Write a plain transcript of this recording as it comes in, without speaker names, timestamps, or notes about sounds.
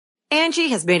Angie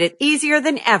has made it easier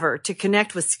than ever to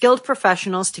connect with skilled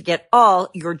professionals to get all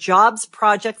your jobs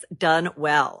projects done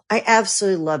well. I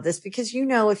absolutely love this because,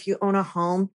 if you own a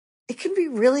home, it can be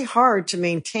really hard to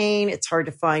maintain. It's hard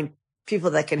to find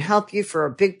people that can help you for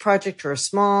a big project or a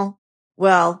small.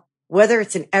 Well, whether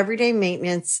it's in everyday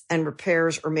maintenance and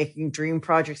repairs or making dream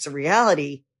projects a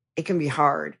reality, it can be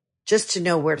hard just to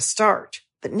know where to start.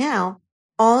 But now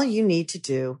all you need to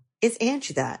do is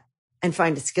Angie that and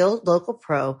find a skilled local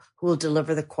pro who will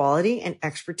deliver the quality and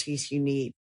expertise you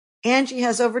need. Angie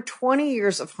has over 20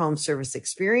 years of home service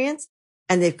experience,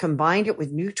 and they've combined it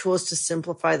with new tools to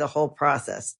simplify the whole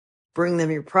process. Bring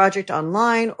them your project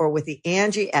online or with the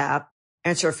Angie app,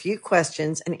 answer a few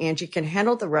questions, and Angie can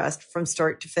handle the rest from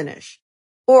start to finish.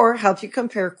 Or help you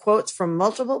compare quotes from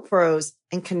multiple pros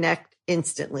and connect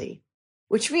instantly,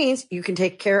 which means you can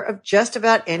take care of just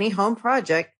about any home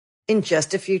project in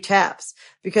just a few taps.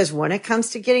 Because when it comes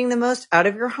to getting the most out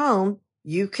of your home,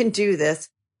 you can do this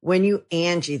when you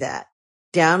Angie that.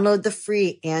 Download the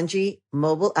free Angie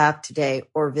mobile app today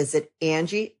or visit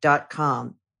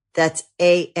Angie.com. That's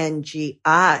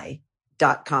ANGI.com.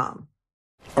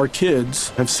 Our kids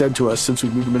have said to us since we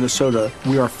moved to Minnesota,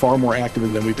 we are far more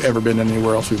active than we've ever been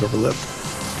anywhere else we've ever lived.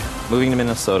 Moving to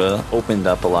Minnesota opened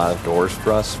up a lot of doors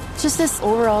for us. Just this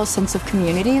overall sense of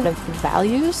community, of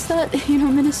values that,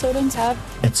 Minnesotans have.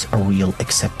 It's a real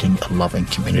accepting, loving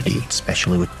community,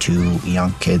 especially with 2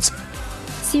 young kids.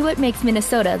 See what makes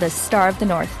Minnesota the star of the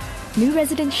North. New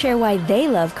residents share why they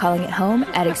love calling it home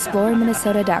at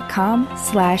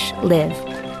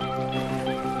exploreminnesota.com/live.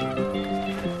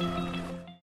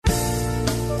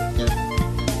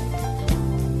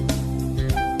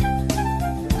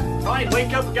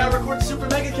 Wake up, we gotta record the Super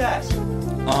Mega Cast.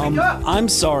 I'm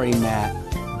sorry, Matt,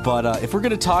 but if we're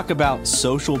gonna talk about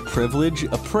social privilege,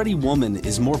 a pretty woman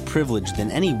is more privileged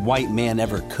than any white man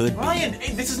ever could be. Ryan,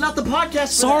 hey, this is not the podcast.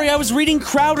 Sorry, I was reading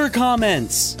Crowder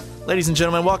comments. Ladies and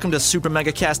gentlemen, welcome to Super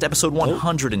Mega Cast episode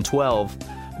 112.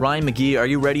 Ryan McGee, are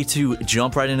you ready to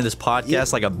jump right into this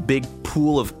podcast like a big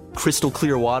pool of crystal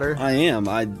clear water? I am.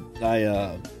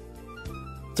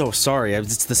 Oh, sorry.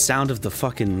 It's the sound of the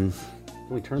fucking...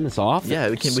 Can we turn this off? Yeah,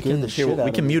 we can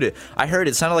mute it. I heard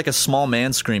it sounded like a small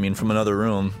man screaming from another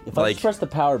room. If I just press the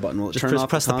power button, will it turn off the console? Just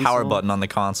press the power button on the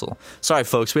console. Sorry,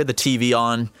 folks. We had the TV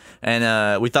on,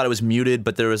 and we thought it was muted,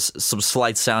 but there was some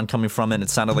slight sound coming from it, and it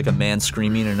sounded like a man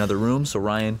screaming in another room, so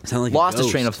Ryan lost his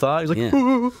train of thought. He was like,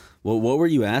 Well, what were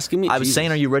you asking me? I was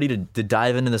saying, are you ready to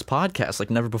dive into this podcast like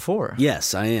never before?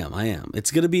 Yes, I am.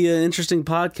 It's going to be an interesting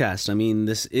podcast. I mean,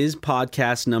 this is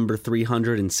podcast number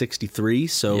 363,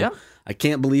 so... Yep. I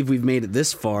can't believe we've made it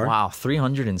this far. Wow,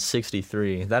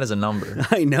 363. That is a number.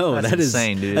 I know. That's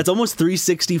insane, dude. That's almost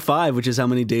 365, which is how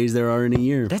many days there are in a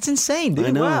year. That's insane, dude.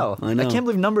 I know. Wow. I know. I can't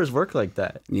believe numbers work like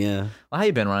that. Yeah. Well, how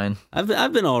you been, Ryan?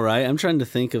 I've been all right. I'm trying to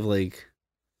think of, what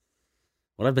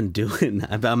I've been doing.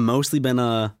 I've mostly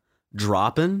been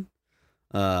dropping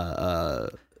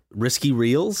risky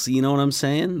reels, you know what I'm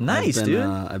saying? Nice, dude.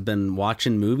 I've been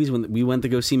watching movies. When we went to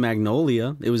go see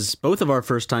Magnolia, it was both of our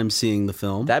first time seeing the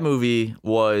film. That movie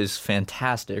was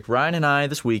fantastic. Ryan and I,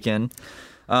 this weekend,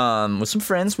 with some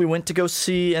friends, we went to go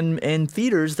see in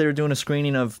theaters. They were doing a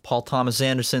screening of Paul Thomas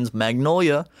Anderson's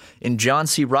Magnolia, and John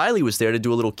C. Reilly was there to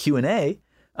do a little Q&A.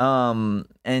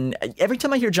 And every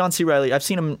time I hear John C. Reilly, I've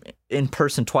seen him in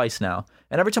person twice now,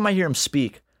 and every time I hear him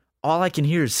speak, all I can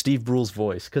hear is Steve Brule's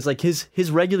voice, because his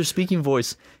regular speaking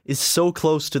voice is so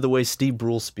close to the way Steve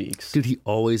Brule speaks. Dude, he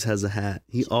always has a hat.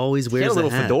 He always wears a hat. He had a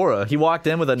little fedora. He walked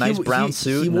in with a nice brown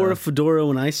suit. He wore a fedora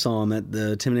when I saw him at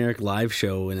the Tim and Eric live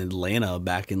show in Atlanta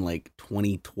back in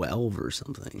 2012 or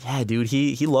something. Yeah, dude,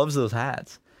 he loves those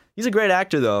hats. He's a great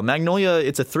actor, though. Magnolia,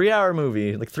 it's a 3-hour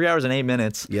movie, 3 hours and 8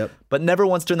 minutes. Yep. But never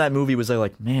once during that movie was I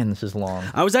like, man, this is long.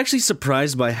 I was actually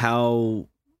surprised by how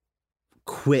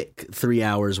quick 3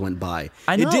 hours went by.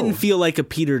 I know. It didn't feel like a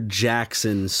Peter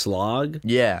Jackson slog.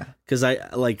 Yeah. Because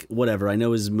whatever. I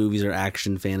know his movies are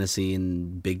action, fantasy,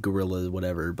 and big gorilla,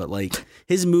 whatever. But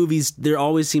his movies, there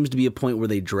always seems to be a point where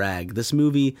they drag. This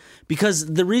movie, because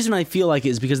the reason I feel like it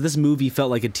is because this movie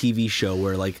felt like a TV show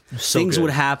where things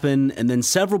would happen, and then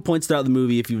several points throughout the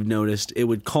movie, if you've noticed, it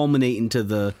would culminate into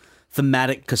the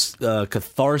thematic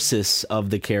catharsis of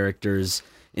the characters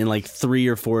in 3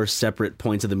 or 4 separate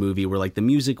points of the movie where the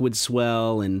music would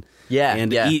swell and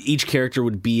each character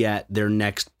would be at their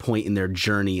next point in their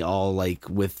journey, all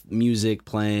with music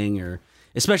playing, or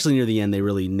especially near the end they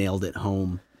really nailed it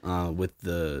home with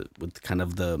kind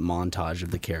of the montage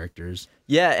of the characters.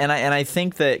 Yeah, and I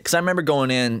think that because I remember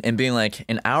going in and being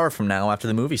an hour from now after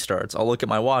the movie starts, I'll look at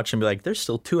my watch and be like, there's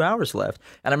still 2 hours left.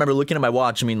 And I remember looking at my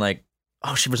watch and being like,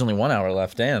 Oh shit, there's only 1 hour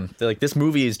left. Damn. Like, this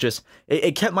movie is just,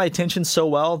 it kept my attention so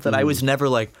well that I was never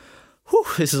like, whew,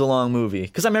 this is a long movie.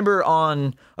 Because I remember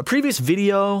on a previous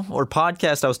video or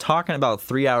podcast, I was talking about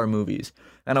 3-hour movies.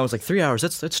 And I was like, 3 hours,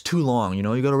 that's too long, you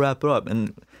know, you got to wrap it up.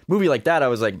 And movie like that, I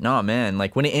was like, nah, man.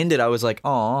 Like, when it ended, I was like,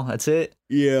 aw, that's it.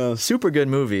 Yeah. Super good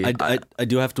movie. I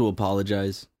do have to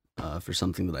apologize for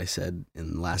something that I said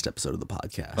in the last episode of the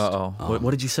podcast. Uh-oh.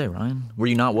 What did you say, Ryan? Were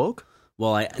you not woke?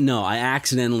 Well, I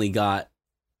accidentally got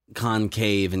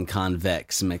concave and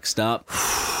convex mixed up.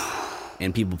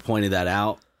 And people pointed that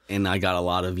out. And I got a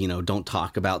lot of, don't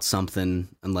talk about something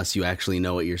unless you actually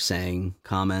know what you're saying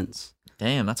comments.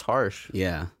 Damn, that's harsh.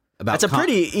 Yeah. That's a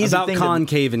pretty easy about thing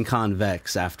concave and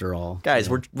convex, after all. Guys,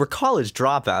 we're college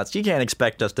dropouts. You can't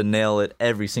expect us to nail it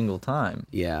every single time.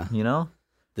 Yeah. You know?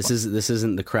 This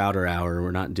isn't the Crowder Hour. We're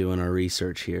not doing our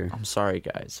research here. I'm sorry,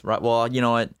 guys. Right? Well, you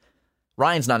know what?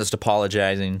 Ryan's not just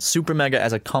apologizing. Super Mega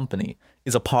as a company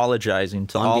is apologizing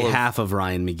to on behalf of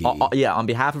Ryan McGee. On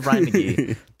behalf of Ryan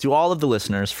McGee, to all of the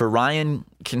listeners for Ryan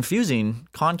confusing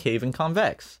concave and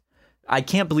convex. I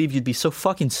can't believe you'd be so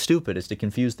fucking stupid as to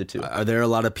confuse the two. Are there a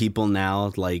lot of people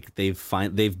now, like,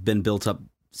 they've been built up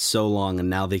so long and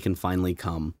now they can finally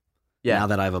come? Yeah. Now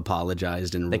that I've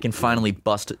apologized and they can finally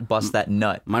bust that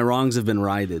nut. My wrongs have been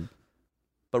righted.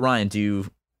 But Ryan,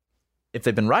 if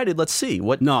they've been righted, let's see.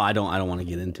 What? No, I don't want to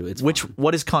get into it.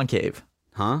 What is concave?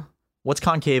 Huh? What's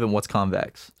concave and what's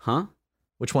convex? Huh?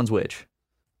 Which one's which?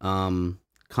 Concave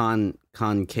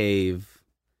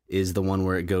is the one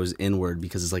where it goes inward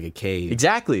because it's like a cave.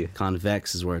 Exactly.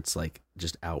 Convex is where it's like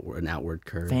just an outward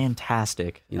curve.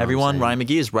 Fantastic. You know Everyone, Ryan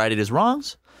McGee has righted his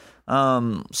wrongs.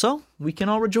 So we can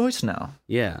all rejoice now.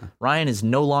 Yeah. Ryan is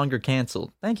no longer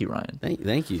canceled. Thank you, Ryan.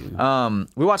 Thank you.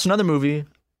 We watched another movie.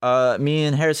 Me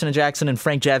and Harrison and Jackson and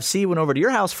Frank Jav C went over to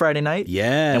your house Friday night.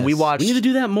 Yeah, and we watched. We need to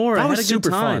do that more. That I had was a super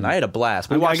good time. fun. I had a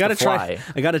blast. We watched The Fly.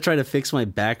 I got to try to fix my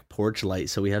back porch light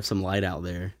so we have some light out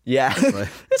there. Yeah,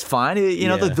 it's fine. You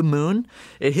know, the moon,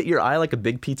 it hit your eye like a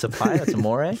big pizza pie. That's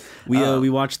amore. We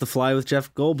watched The Fly with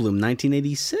Jeff Goldblum,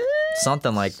 1986.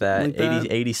 Something like that.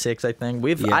 86, I think.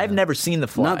 I've never seen The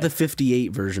Fly. Not the 58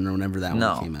 version or whenever that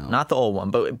one came out. Not the old one,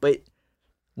 but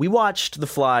we watched The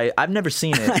Fly. I've never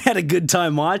seen it. I had a good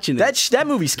time watching it. That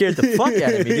movie scared the fuck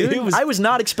out of me, dude. I was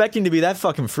not expecting to be that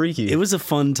fucking freaky. It was a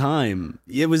fun time.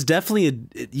 It was definitely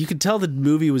you could tell the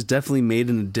movie was definitely made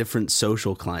in a different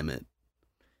social climate.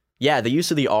 Yeah, the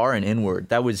use of the R and N-word,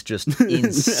 that was just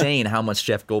insane how much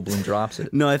Jeff Goldblum drops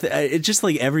it. No, it's just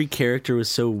like every character was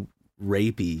so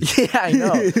rapey. Yeah, I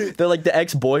know. They're like the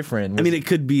ex-boyfriend. I mean, it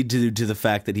could be due to the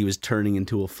fact that he was turning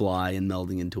into a fly and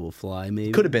melding into a fly,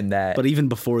 maybe. Could have been that. But even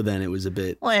before then, it was a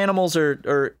bit... Well, animals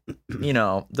are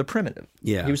they're primitive.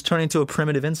 Yeah. He was turning into a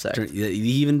primitive insect. He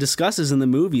even discusses in the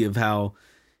movie of how,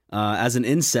 as an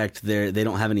insect, they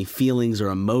don't have any feelings or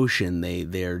emotion.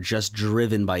 They're just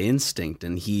driven by instinct,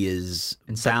 and he is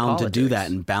bound to do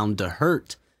that and bound to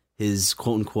hurt his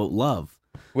quote-unquote love.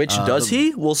 Which, does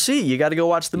he? We'll see. You got to go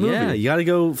watch the movie. Yeah, you got to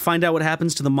go find out what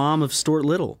happens to the mom of Stuart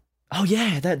Little. Oh,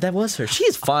 yeah, that was her. She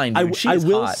is fine, dude. I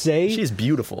will say... She's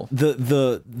beautiful.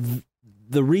 The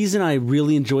reason I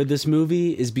really enjoyed this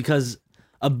movie is because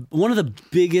one of the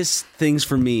biggest things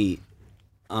for me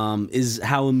is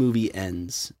how a movie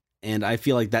ends. And I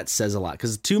feel like that says a lot.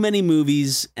 Because too many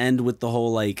movies end with the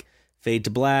whole, like, fade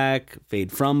to black,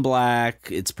 fade from black.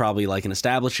 It's probably like an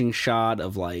establishing shot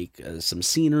of like some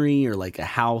scenery or like a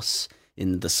house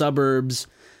in the suburbs.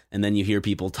 And then you hear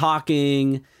people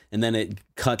talking, and then it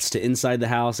cuts to inside the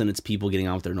house and it's people getting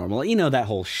on with their normal, that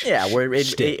whole shit. Yeah, where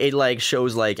it like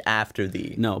shows like after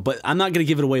the... No, but I'm not going to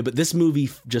give it away, but this movie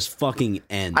just fucking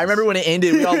ends. I remember when it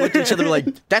ended, we all looked at each other like,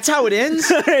 that's how it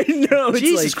ends? I know.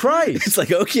 Jesus Christ. It's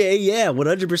like, okay, yeah,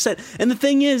 100%. And the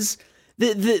thing is,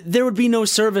 there would be no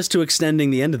service to extending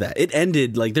the end of that. It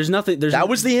ended like there's nothing. That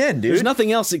was the end, dude. There's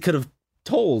nothing else it could have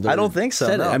told. I don't think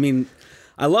so. No. I mean,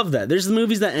 I love that. There's the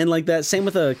movies that end like that. Same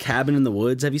with A Cabin in the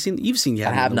Woods. Have you seen? You've seen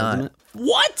Cabin in the Woods? I have not.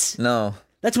 What? No.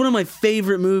 That's one of my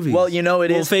favorite movies. Well,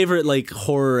 it is favorite like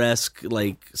horror-esque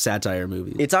like satire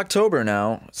movie. It's October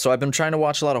now, so I've been trying to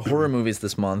watch a lot of horror movies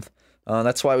this month.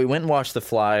 That's why we went and watched The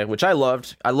Fly, which I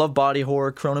loved. I love body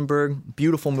horror. Cronenberg,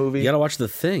 beautiful movie. You gotta watch The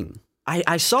Thing.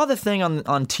 I saw The Thing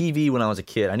on TV when I was a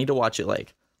kid. I need to watch it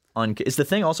is The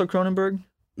Thing also Cronenberg?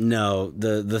 No,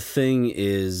 the Thing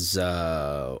is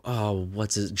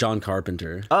what's his John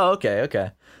Carpenter. Oh,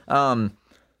 okay.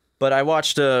 But I've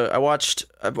watched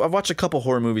a couple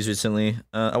horror movies recently.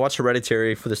 I watched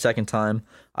Hereditary for the second time.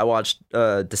 I watched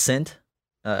Descent,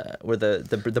 where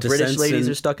the British ladies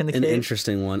are stuck in the cave. An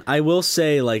interesting one. I will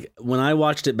say, like, when I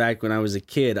watched it back when I was a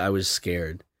kid, I was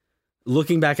scared.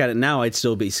 Looking back at it now, I'd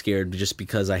still be scared just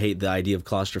because I hate the idea of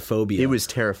claustrophobia. It was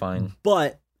terrifying.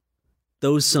 But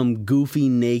those some goofy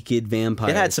naked vampire.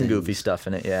 It had some things. goofy stuff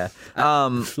in it, yeah.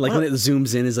 Like when it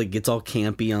zooms in, is like gets all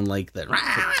campy on like the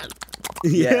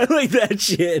yeah, like that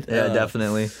shit. Yeah,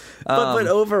 definitely. But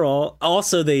overall,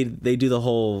 also they do the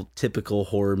whole typical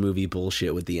horror movie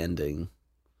bullshit with the ending.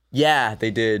 Yeah,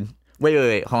 they did.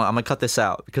 Wait. Hold on. I'm going to cut this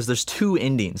out because there's 2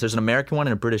 endings. There's an American one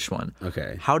and a British one.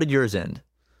 Okay. How did yours end?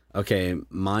 Okay,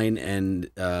 mine and...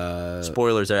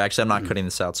 Spoilers. Actually, I'm not cutting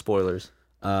this out. Spoilers.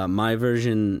 My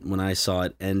version, when I saw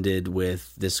it, ended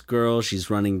with this girl. She's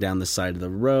running down the side of the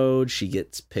road. She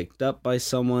gets picked up by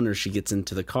someone, or she gets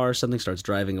into the car. Something starts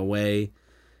driving away.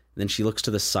 Then she looks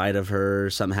to the side of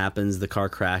her. Something happens. The car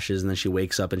crashes, and then she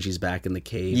wakes up and she's back in the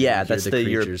cave. Yeah, that's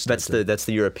the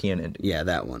European ending. Yeah,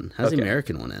 that one. How's the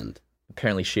American one end?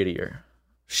 Apparently shittier.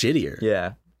 Shittier.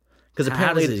 Yeah, because How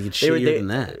apparently does it get shittier than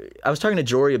that? I was talking to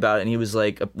Jory about it, and he was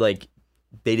like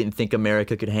they didn't think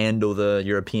America could handle the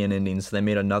European endings, so they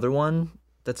made another one.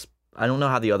 I don't know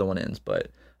how the other one ends, but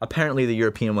apparently the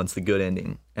European one's the good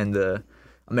ending, and the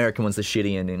American one's the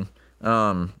shitty ending.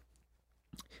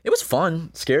 It was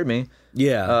fun. Scared me.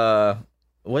 Yeah.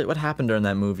 What happened during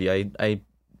that movie?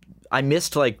 I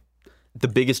missed like the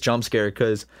biggest jump scare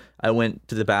because I went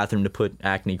to the bathroom to put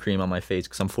acne cream on my face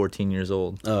because I'm 14 years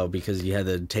old. Oh, because you had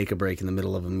to take a break in the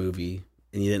middle of a movie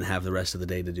and you didn't have the rest of the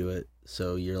day to do it.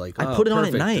 So you're like, I put it on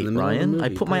at night, Ryan. I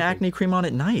put my acne cream on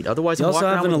at night. Otherwise, I'm walking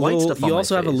around with white stuff on my face. You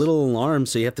also have a little alarm,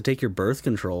 so you have to take your birth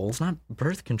control. It's not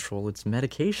birth control. It's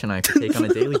medication I have to take on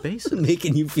a daily basis.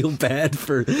 Making you feel bad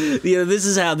for, this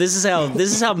is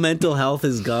how mental health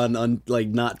has gone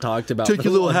not talked about. Take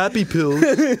your little happy pill.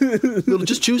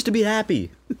 Just choose to be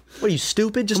happy. What are you,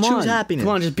 stupid? Just choose happiness.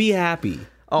 Come on, just be happy.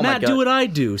 Oh Matt, my God. do what I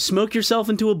do. Smoke yourself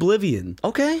into oblivion.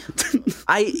 Okay.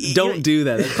 Don't do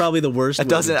that. That's probably the worst. That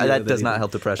does not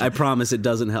help depression. I promise it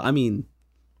doesn't help. I mean,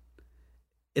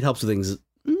 it helps with things.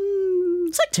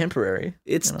 It's like temporary.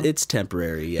 It's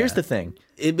temporary. Yeah. Here's the thing.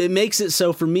 It makes it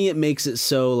so for me. It makes it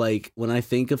so like when I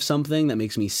think of something that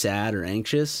makes me sad or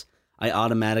anxious, I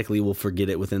automatically will forget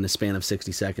it within the span of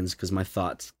 60 seconds because my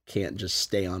thoughts can't just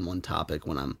stay on one topic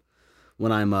when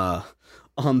I'm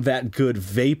on that good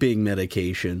vaping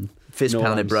medication. Fist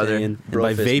pounded, brother. And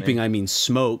by vaping, I mean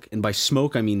smoke. And by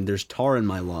smoke, I mean there's tar in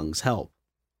my lungs. Help.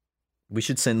 We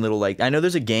should send little, I know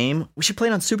there's a game. We should play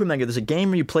it on Super Mega. There's a game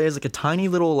where you play as like a tiny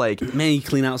little, Man, you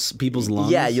clean out people's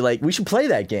lungs? Yeah, we should play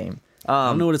that game. I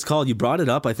don't know what it's called. You brought it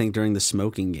up, I think, during the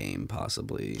smoking game,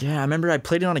 possibly. Yeah, I remember I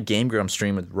played it on a Game Grumps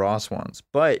stream with Ross once.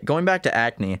 But going back to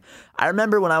acne, I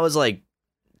remember when I was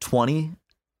 20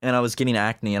 and I was getting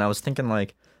acne and I was thinking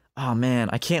oh man,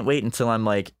 I can't wait until I'm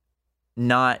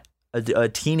not a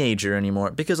teenager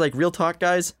anymore. Because real talk,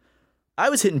 guys, I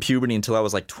was hitting puberty until I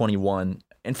was 21.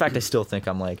 In fact, I still think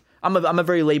I'm a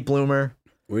very late bloomer.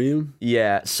 Were you?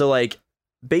 Yeah. So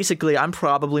basically, I'm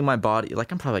probably my body.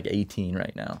 I'm probably 18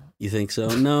 right now. You think so?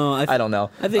 No, I don't know.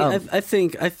 I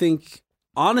think.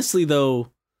 Honestly,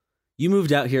 though, you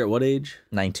moved out here at what age?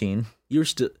 19. You're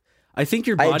still. I think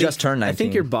your body. I just turned 19. I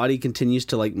think your body continues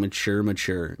to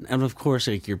mature, and of course,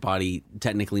 your body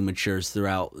technically matures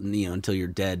throughout, until you're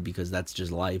dead because that's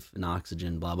just life and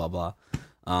oxygen, blah blah blah.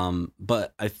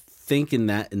 But I think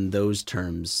in those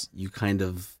terms, you kind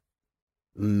of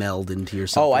meld into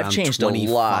yourself. Oh, I've changed 25.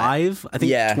 a lot. I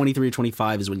think 23 or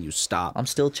 25 is when you stop. I'm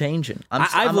still changing.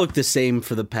 I've looked the same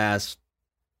for the past,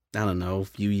 I don't know,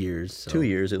 few years. So. 2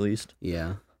 years at least.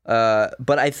 Yeah.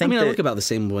 But I think I look about the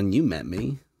same when you met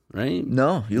me, right?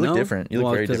 No, you look different. You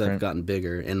look very different. Because I've gotten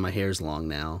bigger and my hair's long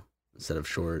now instead of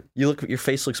short. Your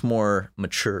face looks more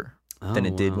mature than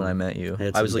it did when I met you.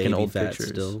 I was looking at old pictures.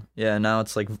 Still. Yeah, now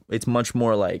it's it's much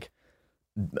more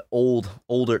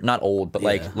older, not old, but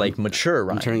mature,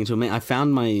 right? I'm turning into a man. I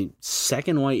found my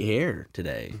second white hair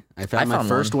today. I found my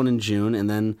first one in June, and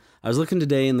then I was looking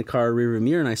today in the car rearview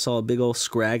mirror, and I saw a big old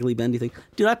scraggly, bendy thing.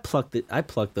 Dude, I plucked it. I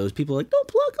plucked those. People are don't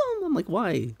pluck them. I'm like,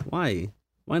 why?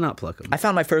 Why not pluck them? I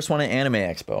found my first one at Anime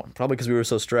Expo, probably because we were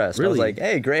so stressed. Really? I was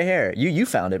hey, gray hair. You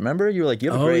found it, remember? You were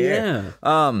you have a gray hair.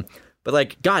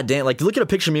 But god damn, look at a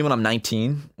picture of me when I'm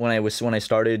 19, when I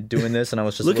started doing this, and I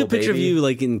was just look at a picture of you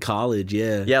in college,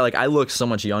 yeah. Yeah, I look so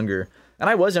much younger, and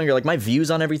I was younger. My views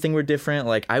on everything were different.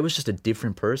 I was just a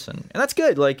different person, and that's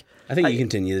good. I think you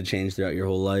continue to change throughout your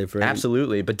whole life, right?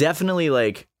 Absolutely, but definitely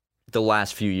the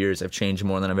last few years, I've changed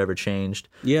more than I've ever changed.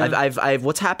 Yeah, I've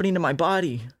what's happening to my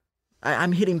body?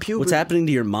 I'm hitting puberty. What's happening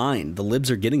to your mind? The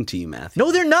libs are getting to you, Matthew.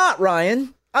 No, they're not,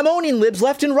 Ryan. I'm owning libs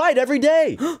left and right every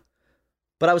day.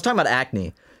 But I was talking about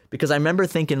acne because I remember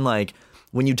thinking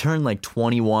when you turn like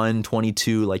 21,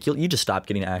 22, like you just stop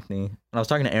getting acne. And I was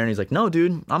talking to Aaron, he's like, no,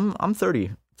 dude, I'm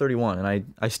 30, 31, and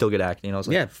I still get acne. And I was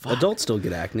like, Yeah, fuck. adults still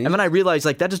get acne. And then I realized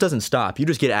like that just doesn't stop. You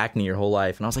just get acne your whole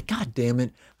life. And I was like, God damn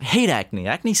it. I hate acne.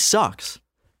 Acne sucks.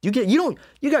 You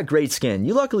got great skin.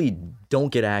 You luckily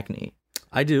don't get acne.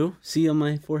 I do. See on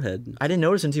my forehead. I didn't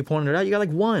notice until you pointed it out. You got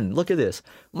like one. Look at this.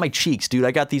 My cheeks, dude.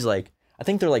 I got these like, I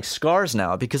think they're like scars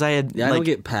now because I had Yeah, I like, don't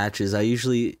get patches. I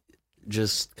usually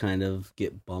just kind of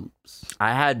get bumps.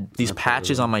 I had these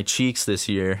patches on my cheeks this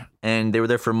year and they were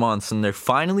there for months and they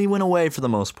finally went away for the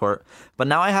most part. But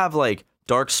now I have like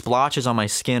dark splotches on my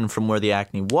skin from where the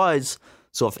acne was.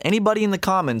 So if anybody in the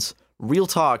comments, real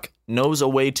talk, knows a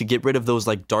way to get rid of those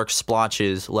like dark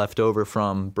splotches left over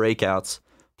from breakouts,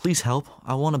 please help.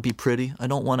 I want to be pretty. I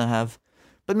don't want to have,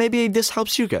 but maybe this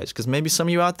helps you guys because maybe some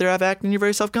of you out there have acne and you're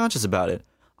very self-conscious about it.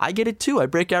 I get it too. I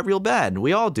break out real bad.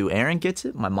 We all do. Aaron gets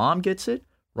it. My mom gets it.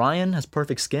 Ryan has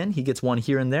perfect skin. He gets one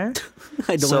here and there.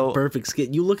 I don't have perfect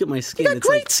skin. You look at my skin. You got it's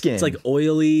great like, skin. It's like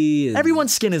oily. And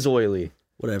Everyone's skin is oily.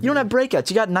 whatever. You don't have breakouts.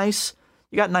 You got nice.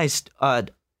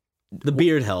 The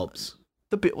beard helps.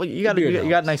 You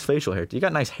got nice facial hair. You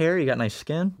got nice hair. You got nice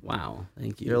skin. Wow,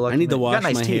 thank you. You're lucky I need to man. You got wash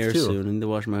nice my teeth, hair too. soon. I need to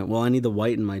wash my. Well, I need to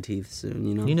whiten my teeth soon.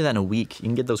 You know. You can do that in a week. You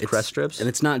can get those crest strips. And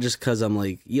it's not just because I'm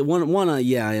like, yeah,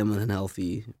 I am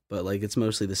unhealthy, but like it's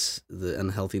mostly the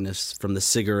unhealthiness from the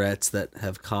cigarettes that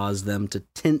have caused them to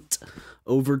tint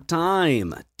over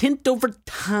time.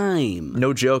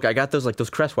 No joke. I got those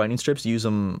crest whitening strips. Use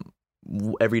them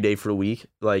every day for a week.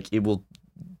 Like it will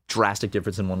drastic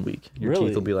difference in 1 week. Your Really?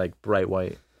 teeth will be like bright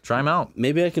white. Try them out.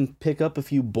 Maybe I can pick up a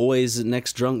few boys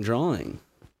next drunk drawing.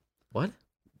 What?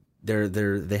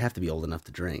 They have to be old enough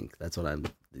to drink. That's what I'm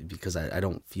because I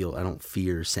don't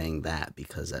fear saying that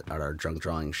because at our drunk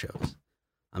drawing shows.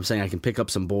 I'm saying I can pick up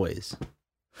some boys.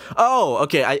 Oh,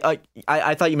 okay.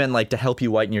 I thought you meant like to help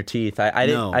you whiten your teeth. I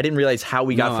didn't realize how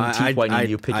we got from teeth whitening to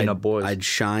you picking up boys. I'd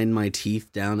shine my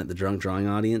teeth down at the drunk drawing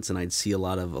audience, and I'd see a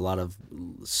lot of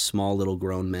small little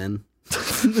grown men.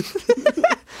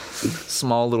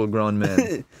 Small little grown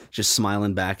men just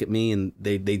smiling back at me, and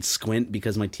they'd squint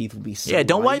because my teeth would be so yeah,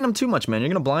 don't white. whiten them too much, man. You're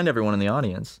gonna blind everyone in the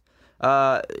audience.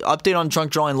 Update on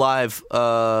Drunk Drawing Live.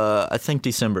 I think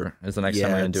December is the next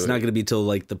time we're gonna do it. It's not gonna be till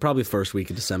like probably first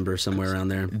week of December, somewhere around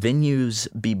there. Venues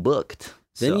be booked.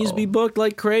 Venues be booked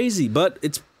like crazy, but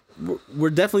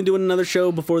we're definitely doing another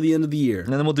show before the end of the year.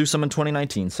 And then we'll do some in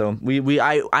 2019. So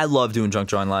I love doing Drunk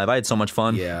Drawing Live. I had so much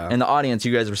fun. Yeah. And the audience,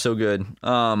 you guys were so good.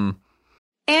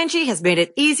 Angie has made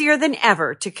it easier than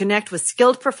ever to connect with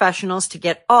skilled professionals to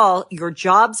get all your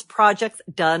jobs projects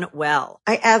done well.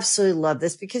 I absolutely love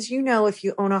this because, if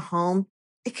you own a home,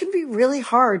 it can be really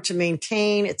hard to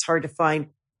maintain. It's hard to find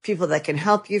people that can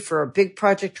help you for a big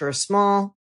project or a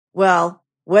small. Well,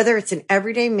 whether it's in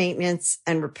everyday maintenance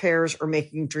and repairs or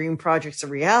making dream projects a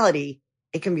reality,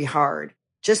 it can be hard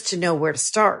just to know where to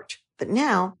start. But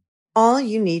now all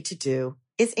you need to do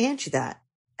is Angie that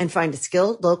and find a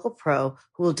skilled local pro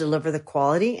who will deliver the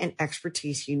quality and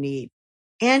expertise you need.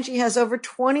 Angie has over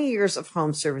 20 years of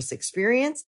home service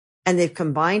experience, and they've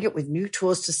combined it with new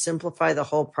tools to simplify the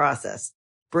whole process.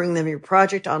 Bring them your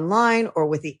project online or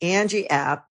with the Angie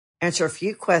app, answer a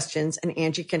few questions, and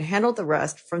Angie can handle the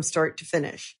rest from start to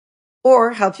finish. Or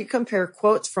help you compare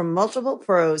quotes from multiple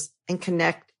pros and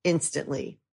connect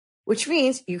instantly, which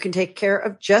means you can take care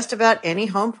of just about any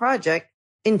home project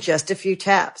in just a few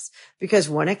taps. Because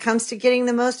when it comes to getting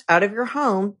the most out of your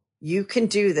home, you can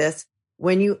do this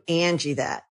when you Angie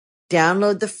that.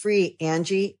 Download the free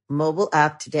Angie mobile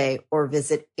app today or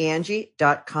visit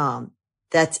Angie.com.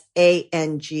 That's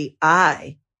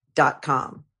ANGI.com.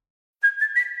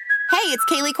 Hey, it's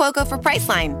Kaylee Cuoco for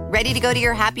Priceline. Ready to go to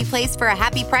your happy place for a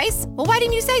happy price? Well, why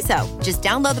didn't you say so? Just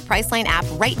download the Priceline app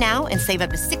right now and save up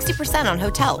to 60% on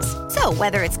hotels. So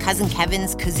whether it's Cousin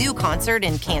Kevin's Kazoo Concert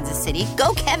in Kansas City,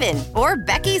 go Kevin, or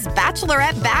Becky's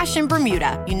Bachelorette Bash in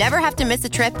Bermuda, you never have to miss a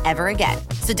trip ever again.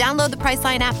 So download the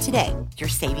Priceline app today. Your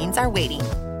savings are waiting.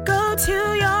 Go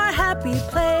to your happy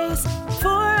place for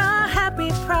a happy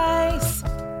price.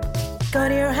 Go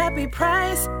to your happy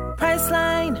price,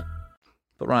 Priceline.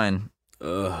 But Ryan,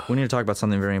 we need to talk about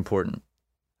something very important.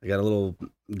 I got a little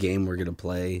game we're gonna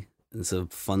play. It's a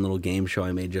fun little game show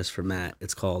I made just for Matt.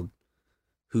 It's called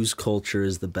 "Whose Culture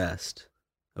is the Best?"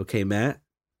 Okay, Matt,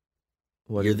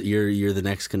 you're the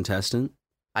next contestant.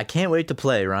 I can't wait to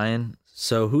play, Ryan.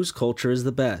 So, whose culture is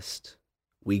the best?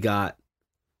 We got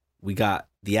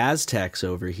the Aztecs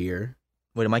over here.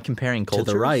 Wait, am I comparing cultures?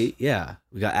 To the right, yeah.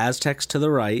 We got Aztecs to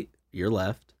the right, your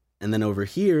left, and then over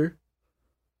here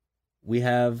we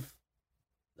have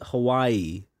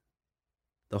Hawaii,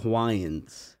 the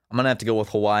Hawaiians. I'm gonna have to go with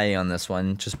Hawaii on this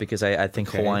one, just because I think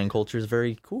Hawaiian culture is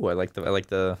very cool. I like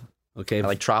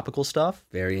tropical stuff.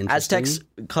 Very interesting. Aztecs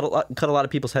cut a lot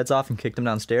of people's heads off and kicked them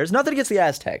downstairs. Nothing against the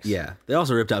Aztecs. Yeah, they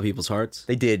also ripped out people's hearts.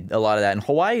 They did a lot of that, and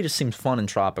Hawaii just seems fun and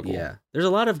tropical. Yeah, there's a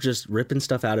lot of just ripping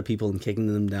stuff out of people and kicking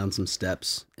them down some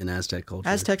steps in Aztec culture.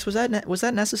 Aztecs, was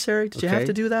that necessary? Did you have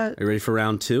to do that? Are you ready for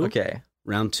round 2? Okay.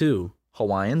 Round 2.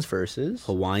 Hawaiians versus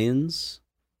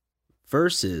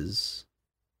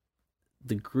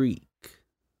the Greek.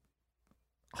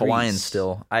 Hawaiian Greece.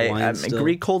 still. Hawaiian still.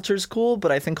 Greek culture's cool,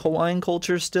 but I think Hawaiian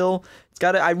culture still. It's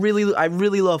got. I really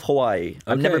love Hawaii.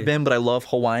 I've never Okay. been, but I love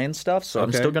Hawaiian stuff, so I'm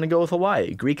Okay. still gonna go with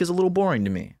Hawaii. Greek is a little boring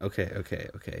to me. Okay.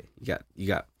 You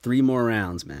got 3 more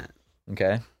rounds, Matt.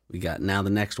 Okay. We got now the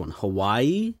next one.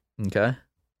 Hawaii, Okay.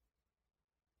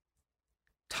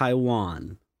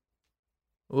 Taiwan.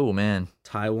 Oh man,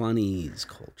 Taiwanese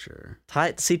culture.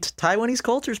 Taiwanese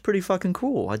culture is pretty fucking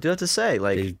cool. I do have to say,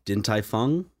 like Din Tai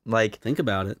Fung. like Think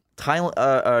about it.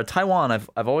 Taiwan. I've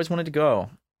always wanted to go.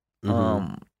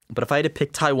 Mhm. But if I had to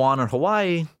pick Taiwan or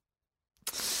Hawaii,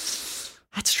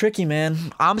 that's tricky,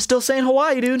 man. I'm still saying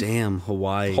Hawaii, dude. Damn,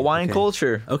 Hawaii. Hawaiian Okay.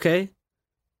 culture. Okay.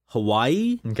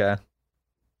 Hawaii Okay.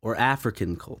 or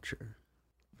African culture?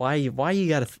 Why you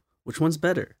gotta? Which one's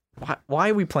better?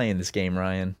 Why are we playing this game,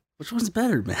 Ryan? Which one's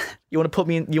better, man? You want to put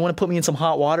me in some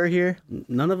hot water here?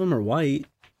 None of them are white,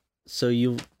 so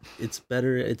it's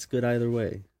better. It's good either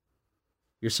way.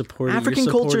 You're supporting African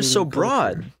culture is so supporting the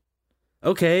broad. culture.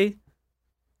 Okay.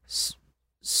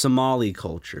 Somali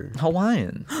culture.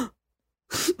 Hawaiian.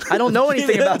 I don't know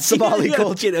anything about Somali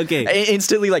culture. Okay. I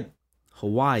instantly like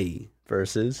Hawaii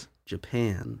versus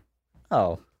Japan.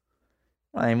 Oh,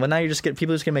 Ryan. Well, now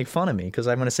people just gonna make fun of me because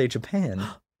I'm gonna say Japan.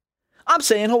 I'm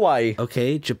saying Hawaii.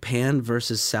 Okay, Japan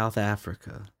versus South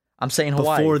Africa. I'm saying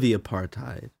Hawaii. Before the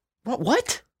apartheid.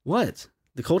 What? What?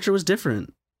 The culture was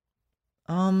different.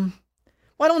 Well,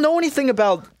 I don't know anything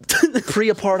about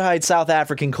pre-apartheid South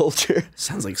African culture.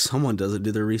 Sounds like someone doesn't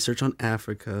do their research on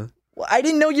Africa. Well, I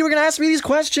didn't know you were gonna ask me these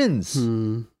questions,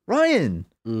 Ryan.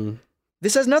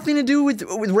 This has nothing to do with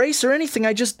race or anything.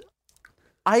 I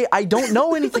don't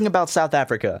know anything about South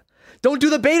Africa. Don't do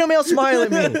the beta male smile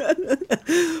at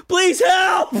me. Please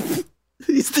help!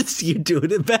 You're doing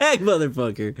it back,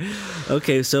 motherfucker.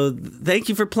 Okay, so thank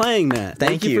you for playing that.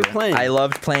 Thank you for playing. I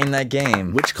loved playing that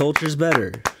game. Which culture's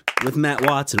better? With Matt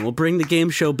Watson. We'll bring the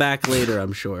game show back later,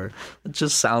 I'm sure. It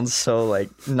just sounds so like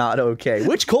not okay.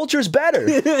 Which culture's better?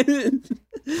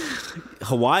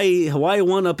 Hawaii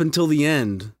won up until the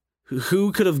end.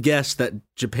 Who could have guessed that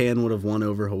Japan would have won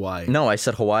over Hawaii? No, I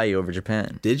said Hawaii over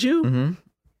Japan. Did you? Mm-hmm.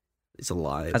 It's a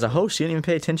lie. As a host, you didn't even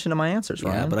pay attention to my answers,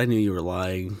 Ryan. Yeah, but I knew you were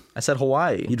lying. I said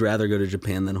Hawaii. You'd rather go to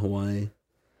Japan than Hawaii.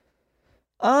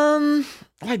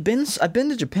 I've been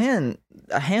to Japan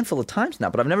a handful of times now,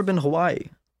 but I've never been to Hawaii.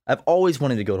 I've always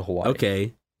wanted to go to Hawaii.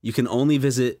 Okay, you can only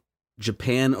visit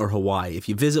Japan or Hawaii. If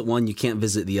you visit one, you can't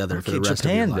visit the other for the rest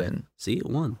Japan, of your life. then. See, it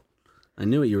won. I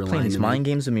knew it. You were Playing lying these to mind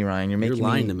me. games with me, Ryan. You're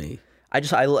lying to me. I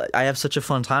have such a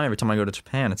fun time every time I go to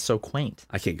Japan. It's so quaint.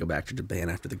 I can't go back to Japan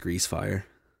after the Grease fire.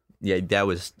 Yeah, that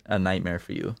was a nightmare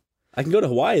for you. I can go to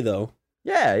Hawaii though.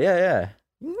 Yeah.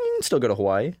 You can still go to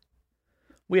Hawaii.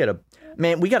 We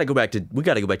gotta go back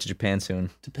to Japan soon.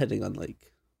 Depending on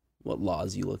like what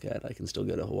laws you look at, I can still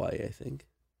go to Hawaii, I think.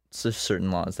 So there's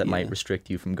certain laws that might restrict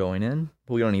you from going in.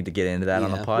 But we don't need to get into that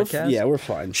on the podcast. We're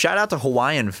fine. Shout out to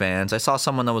Hawaiian fans. I saw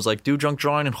someone that was like, do drunk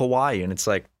drawing in Hawaii. And it's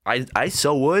like, I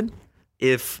so would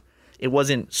if it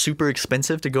wasn't super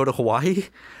expensive to go to Hawaii.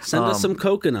 Send us some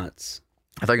coconuts.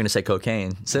 I thought you were going to say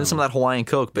cocaine. Send us some of that Hawaiian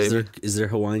Coke, baby. Is there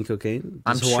Hawaiian cocaine?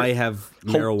 Does I'm Hawaii sure- have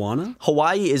marijuana?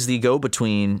 Hawaii is the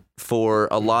go-between for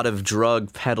a lot of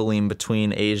drug peddling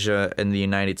between Asia and the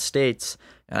United States.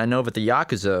 And I know that the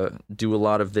Yakuza do a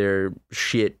lot of their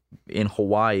shit in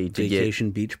Hawaii to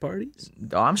Vacation beach parties?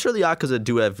 I'm sure the Yakuza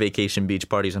do have vacation beach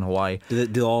parties in Hawaii.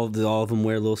 Do all of them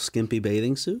wear little skimpy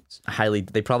bathing suits?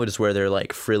 They probably just wear their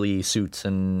like frilly suits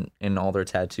and all their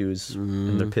tattoos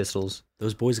and their pistols.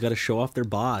 Those boys got to show off their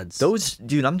bods.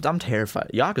 Dude, I'm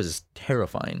terrified. Yakuza is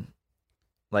terrifying.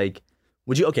 Like,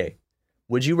 would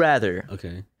you rather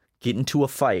get into a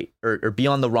fight or be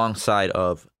on the wrong side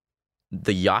of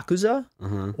the Yakuza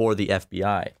or the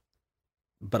FBI?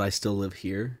 But I still live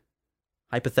here.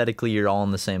 Hypothetically, you're all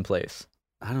in the same place.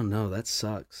 I don't know. That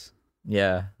sucks.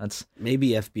 Yeah, that's maybe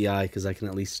FBI because I can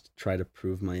at least try to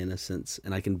prove my innocence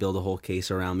and I can build a whole case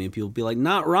around me and people be like,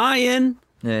 not Ryan.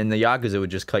 And the Yakuza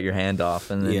would just cut your hand off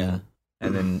and then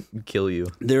and then kill you.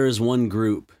 There is one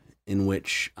group in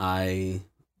which that's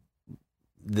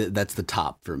the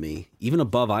top for me, even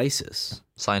above ISIS.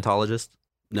 Scientologist?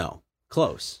 No,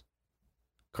 close.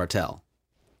 Cartel.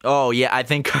 Oh yeah, I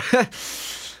think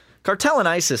Cartel and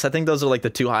ISIS. I think those are like the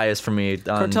two highest for me.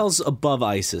 Cartel's above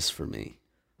ISIS for me.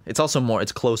 It's also more.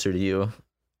 It's closer to you.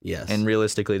 Yes. And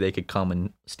realistically, they could come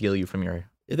and steal you from your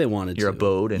if they wanted your to.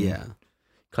 abode and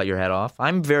cut your head off.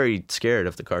 I'm very scared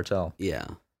of the Cartel. Yeah.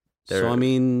 So I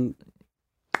mean,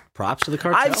 props to the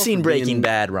Cartel. I've seen Breaking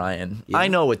Bad, Ryan. Yeah. I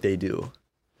know what they do.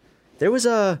 There was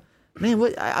a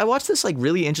I watched this like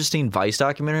really interesting Vice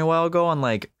documentary a while ago on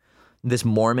like this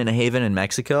Mormon haven in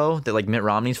Mexico that like Mitt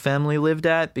Romney's family lived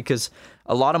at, because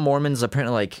a lot of Mormons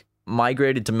apparently like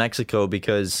migrated to Mexico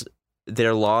because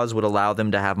their laws would allow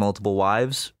them to have multiple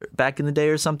wives back in the day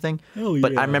or something. Oh, yeah.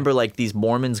 But I remember like these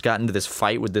Mormons got into this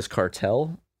fight with this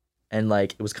cartel, and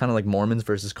like it was kind of like Mormons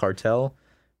versus cartel.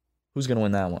 Who's gonna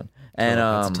win that one? And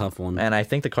that's a tough one. And I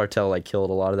think the cartel like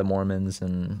killed a lot of the Mormons,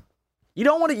 and you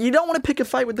don't want to pick a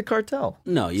fight with the cartel.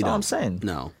 No, you That's don't. all I'm saying.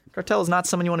 No. Cartel is not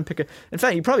someone you want to pick. In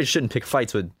fact, you probably shouldn't pick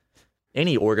fights with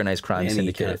any organized crime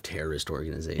syndicate, kind of terrorist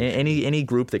organization, any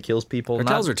group that kills people.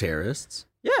 Cartels are terrorists.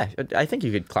 Yeah, I think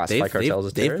you could classify cartels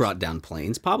as terrorists. They've brought down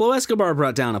planes. Pablo Escobar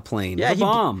brought down a plane. Yeah, a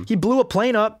bomb. He blew a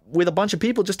plane up with a bunch of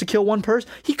people just to kill one person.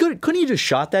 Couldn't he just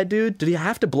shot that dude? Did he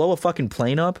have to blow a fucking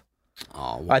plane up?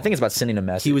 Oh, well, I think it's about sending a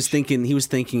message. He was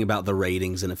thinking about the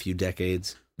ratings in a few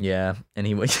decades. Yeah, and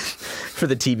he went for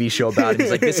the TV show about it.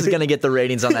 He's like, this is going to get the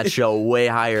ratings on that show way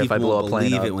higher if I blow a plane up.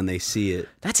 People believe it when they see it.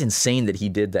 That's insane that he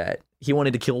did that. He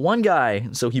wanted to kill one guy,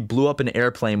 so he blew up an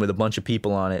airplane with a bunch of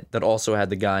people on it that also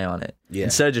had the guy on it. Yeah.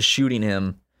 Instead of just shooting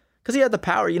him, because he had the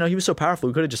power. You know, he was so powerful,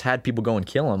 he could have just had people go and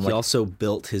kill him. He also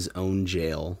built his own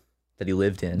jail that he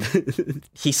lived in.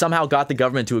 He somehow got the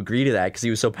government to agree to that because he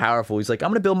was so powerful. He's like, I'm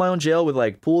going to build my own jail with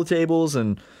like pool tables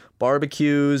and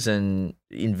barbecues and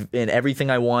everything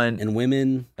I want, and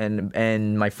women,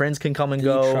 and my friends can come and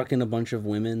go. Trucking a bunch of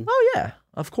women. Oh yeah,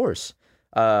 of course.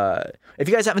 If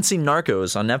you guys haven't seen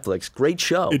Narcos on Netflix, great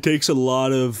show. It takes a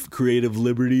lot of creative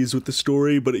liberties with the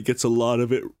story, but it gets a lot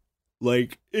of it,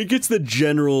 like it gets the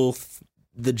general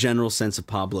sense of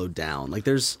Pablo down. Like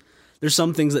there's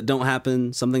some things that don't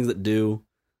happen, some things that do.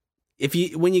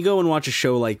 When you go and watch a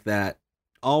show like that,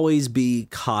 always be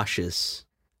cautious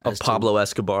of Pablo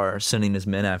Escobar sending his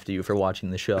men after you for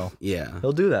watching the show. Yeah.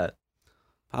 He'll do that.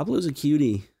 Pablo's a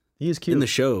cutie. He is cute. In the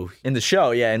show. In the show,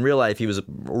 yeah. In real life, he was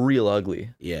real ugly.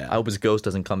 Yeah. I hope his ghost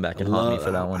doesn't come back and haunt me for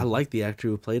that one. I like the actor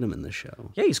who played him in the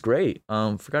show. Yeah, he's great.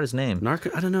 Forgot his name. I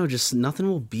don't know, just nothing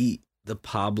will beat the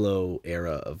Pablo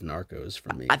era of Narcos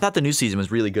for me. I thought the new season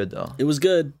was really good, though. It was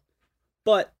good,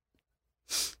 but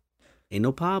ain't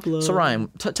no Pablo. So, Ryan,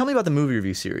 tell me about the movie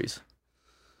review series.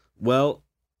 Well,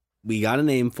 we got a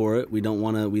name for it. We don't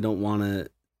want to,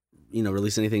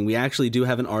 release anything. We actually do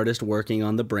have an artist working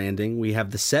on the branding. We have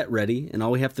the set ready, and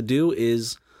all we have to do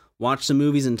is watch some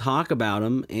movies and talk about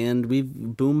them. And we've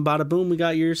boom, bada boom. We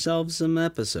got yourselves some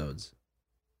episodes.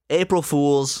 April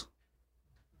Fools.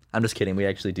 I'm just kidding. We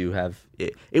actually do have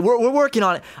it. We're working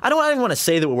on it. I don't even want to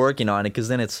say that we're working on it because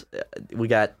then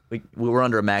we're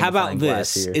under a magnifying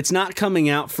glass here. How about this? It's not coming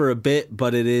out for a bit,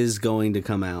 but it is going to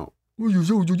come out. Well,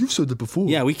 you've said that before.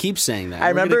 Yeah, we keep saying that. I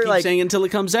remember keep saying until it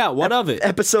comes out. What of it?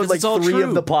 Episode like 3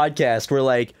 of the podcast, we're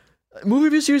like, movie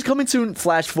review series coming soon.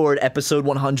 Flash forward, episode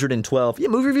 112. Yeah,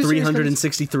 movie review series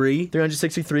 363.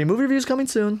 363. Movie reviews coming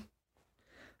soon.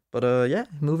 But yeah,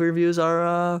 movie reviews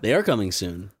are they are coming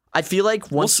soon. I feel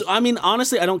like once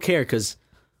honestly, I don't care because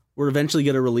we're eventually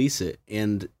gonna release it,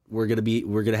 and we're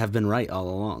gonna have been right all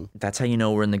along. That's how you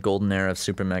know we're in the golden era of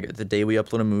Super Mega. The day we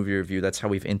upload a movie review, that's how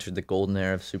we've entered the golden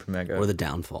era of Super Mega. Or the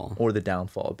downfall.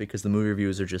 Because the movie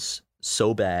reviews are just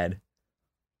so bad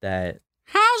that...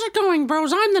 How's it going,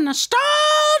 bros? I'm the Nostalgia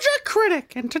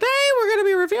Critic, and today we're gonna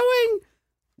be reviewing...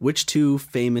 Which two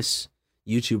famous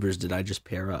YouTubers did I just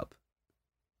pair up?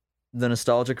 The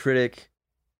Nostalgia Critic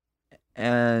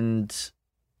and...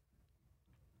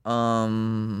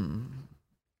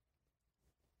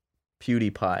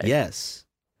 PewDiePie. Yes.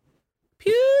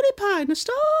 PewDiePie,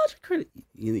 Nostalgia Critic.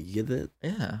 You get that?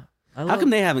 Yeah. How come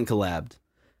they haven't collabed?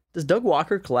 Does Doug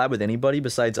Walker collab with anybody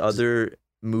besides other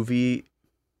movie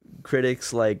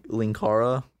critics like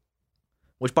Linkara?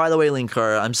 Which, by the way,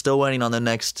 Linkara, I'm still waiting on the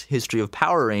next History of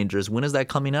Power Rangers. When is that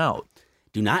coming out?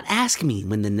 Do not ask me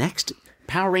when the next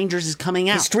Power Rangers is coming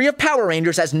out. History of Power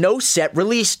Rangers has no set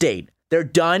release date. They're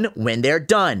done when they're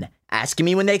done. Asking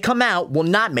me when they come out will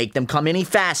not make them come any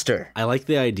faster. I like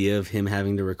the idea of him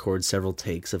having to record several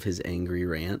takes of his angry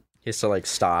rant. He has to,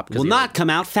 stop. Will not come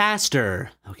out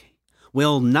faster. Okay.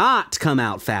 Will not come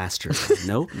out faster.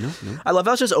 No. I love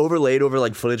how it's just overlaid over,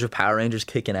 footage of Power Rangers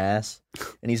kicking ass.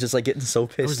 And he's just, getting so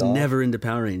pissed off. I was never into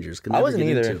Power Rangers. I wasn't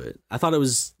either. Into it. I thought it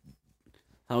was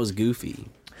goofy.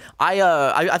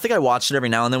 I think I watched it every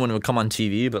now and then when it would come on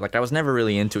TV, but like I was never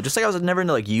really into it. Just like I was never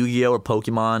into like Yu-Gi-Oh or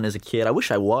Pokemon as a kid. I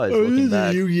wish I was. Looking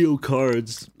back, Yu-Gi-Oh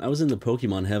cards. I was into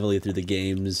Pokemon heavily through the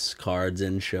games, cards,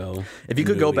 and show. If you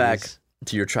could go back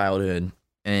to your childhood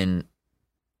and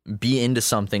be into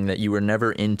something that you were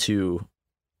never into,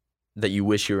 that you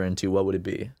wish you were into, what would it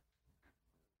be?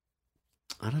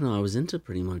 I don't know. I was into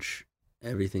pretty much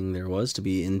everything there was to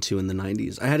be into in the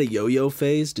 90s. I had a yo-yo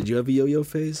phase. Did you have a yo-yo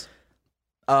phase?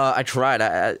 I tried.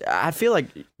 I feel like...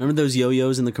 Remember those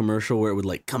yo-yos in the commercial where it would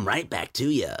like come right back to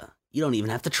you? You don't even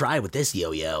have to try with this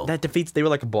yo-yo. That defeats... They were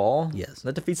like a ball? Yes.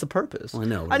 That defeats the purpose. Well, I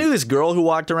know. I knew this girl who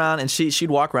walked around, and she'd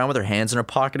walk around with her hands in her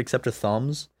pocket except her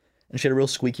thumbs. And she had a real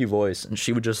squeaky voice, and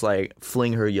she would just like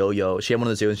fling her yo-yo. She had one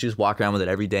of those yo-yos, and she'd just walk around with it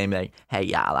every day and be like, "Hey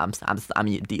y'all, I'm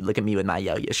look at me with my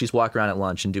yo-yo." She'd walk around at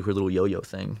lunch and do her little yo-yo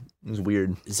thing. It was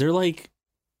weird. Is there like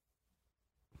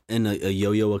a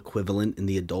yo-yo equivalent in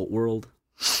the adult world?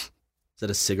 Is that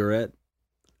a cigarette?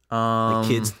 Like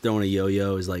kids throwing a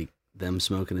yo-yo is like them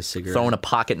smoking a cigarette. Throwing a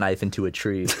pocket knife into a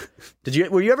tree.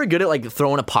 Were you ever good at like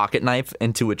throwing a pocket knife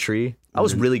into a tree? I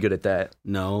was really good at that.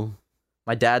 No.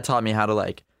 My dad taught me how to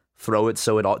like throw it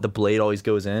so the blade always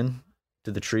goes in to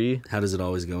the tree. How does it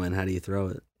always go in? How do you throw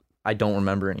it? I don't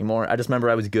remember anymore. I just remember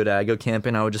I was good at it. I'd go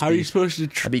camping. I would just How are you supposed to...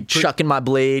 I'd be chucking my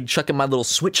blade, chucking my little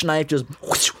switch knife, just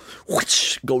whoosh,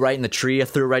 whoosh, go right in the tree. I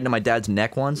threw it right into my dad's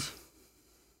neck once.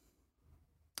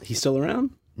 He's still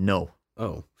around? No.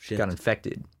 Oh, shit. Got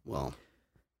infected. Well.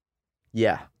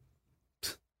 Yeah.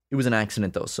 It was an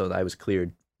accident, though, so I was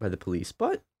cleared by the police.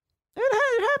 But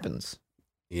it happens.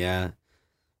 Yeah.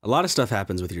 A lot of stuff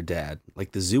happens with your dad,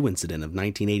 like the zoo incident of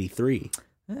 1983.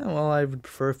 Yeah, well, I would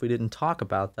prefer if we didn't talk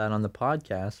about that on the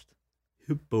podcast.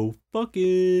 Hippo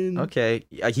fucking. Okay,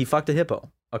 he fucked a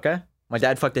hippo, okay? My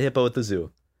dad fucked a hippo at the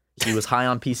zoo. He was high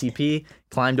on PCP,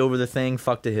 climbed over the thing,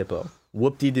 fucked a hippo.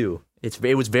 Whoop-de-doo.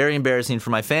 It was very embarrassing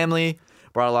for my family,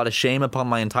 brought a lot of shame upon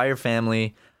my entire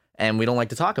family, and we don't like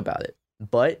to talk about it.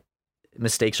 But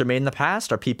mistakes are made in the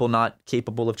past. Are people not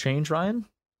capable of change, Ryan?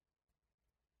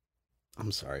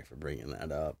 I'm sorry for bringing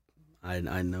that up. I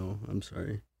know. I'm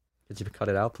sorry. Could you cut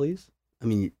it out, please? I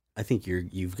mean, I think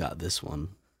you've got this one.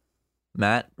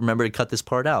 Matt, remember to cut this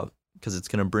part out because it's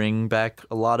going to bring back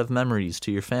a lot of memories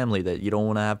to your family that you don't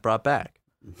want to have brought back.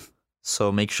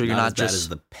 So make sure you're not just... just... as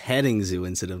the petting zoo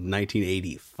incident of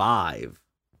 1985.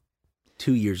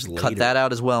 2 years later. Cut that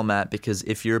out as well, Matt, because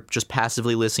if you're just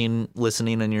passively listening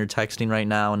and you're texting right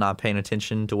now and not paying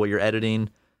attention to what you're editing,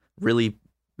 really,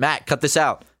 Matt, cut this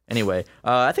out. Anyway,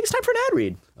 I think it's time for an ad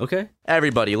read. Okay.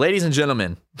 Everybody, ladies and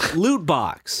gentlemen. Loot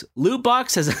Box. Loot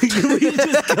Box has...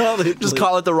 just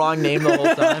call it the wrong name the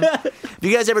whole time. Have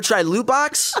you guys ever tried Loot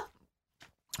Box?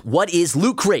 What is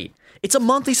Loot Crate? It's a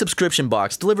monthly subscription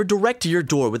box delivered direct to your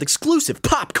door with exclusive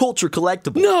pop culture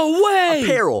collectibles. No way!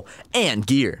 Apparel and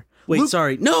gear. Wait,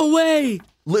 sorry. No way!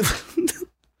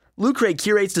 Loot Crate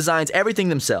curates designs everything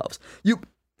themselves.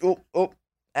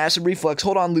 Acid reflux.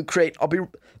 Hold on, Loot Crate.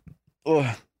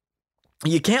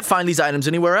 You can't find these items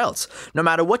anywhere else. No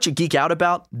matter what you geek out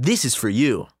about, this is for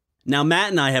you. Now,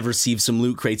 Matt and I have received some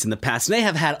Loot Crates in the past, and they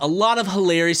have had a lot of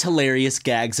hilarious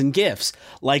gags and gifts.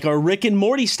 Like our Rick and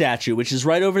Morty statue, which is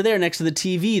right over there next to the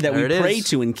TV that we pray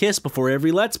to and kiss before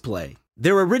every Let's Play.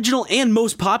 Their original and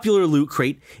most popular Loot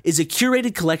Crate is a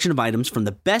curated collection of items from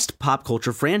the best pop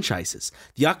culture franchises.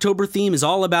 The October theme is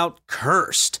all about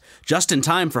Cursed, just in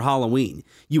time for Halloween.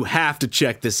 You have to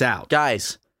check this out.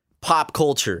 Guys, pop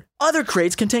culture. Other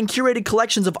crates contain curated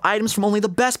collections of items from only the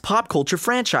best pop culture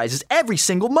franchises every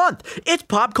single month. It's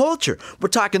pop culture. We're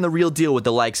talking the real deal with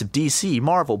the likes of DC,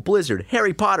 Marvel, Blizzard,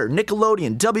 Harry Potter,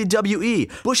 Nickelodeon,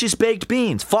 WWE, Bush's Baked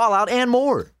Beans, Fallout, and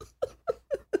more.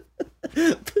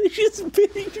 Bush's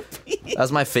Baked Beans. That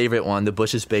was my favorite one, the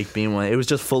Bush's Baked Bean one. It was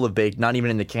just full of baked, not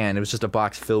even in the can. It was just a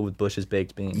box filled with Bush's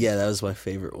Baked Beans. Yeah, that was my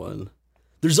favorite one.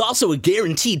 There's also a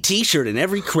guaranteed t-shirt in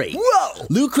every crate. Whoa!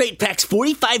 Loot Crate packs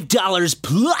 $45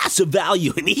 plus a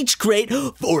value in each crate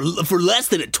for less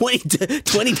than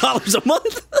 $20 a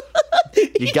month.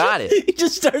 You got it. He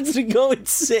just starts to go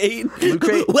insane. Loot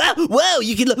Crate. Whoa,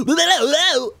 you can...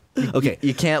 Whoa. Okay.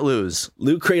 You can't lose.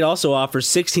 Loot Crate also offers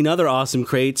 16 other awesome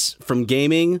crates from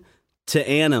gaming to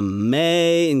anime,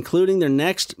 including their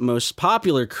next most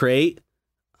popular crate.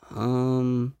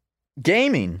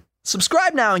 Gaming.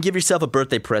 Subscribe now and give yourself a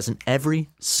birthday present every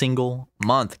single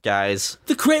month, guys.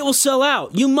 The crate will sell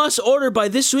out. You must order by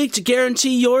this week to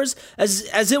guarantee yours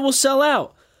as it will sell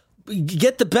out.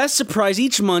 Get the best surprise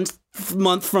each month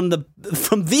from the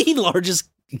largest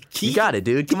geek. You got it,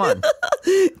 dude. Come on.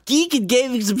 Geek and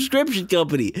gaming subscription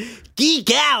company.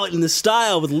 Geek out in the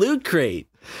style with Loot Crate.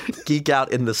 Geek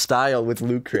out in the style with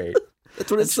Loot Crate. That's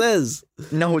what it says.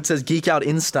 No, it says Geek Out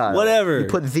in Style. Whatever. You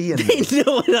put the in there. They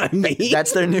know what I mean.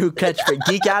 That's their new catchphrase.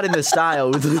 Geek Out in the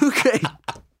Style with Luke Ray.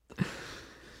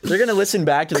 They're going to listen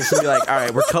back to this and be like, all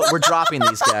right, we're dropping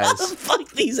these guys. Fuck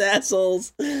these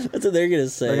assholes. That's what they're going to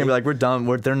say. They're going to be like, we're done.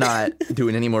 They're not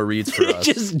doing any more reads for us.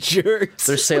 Just jerks.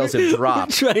 Their sales have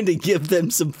dropped. We're trying to give them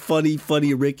some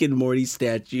funny Rick and Morty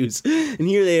statues. And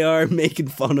here they are making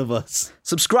fun of us.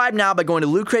 Subscribe now by going to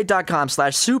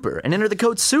lootcrate.com/super and enter the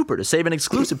code SUPER to save an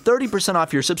exclusive 30%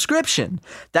 off your subscription.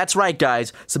 That's right,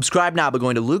 guys. Subscribe now by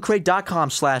going to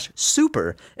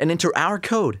lootcrate.com/super and enter our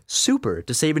code SUPER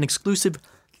to save an exclusive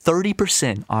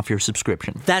 30% off your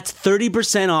subscription. That's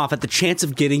 30% off at the chance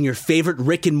of getting your favorite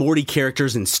Rick and Morty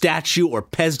characters in statue or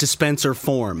Pez dispenser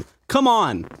form. Come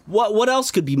on. What else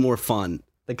could be more fun?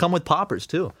 They come with poppers,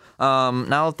 too.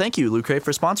 Now, thank you, Luke Crate,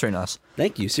 for sponsoring us.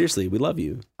 Thank you. Seriously, we love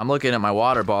you. I'm looking at my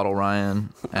water bottle,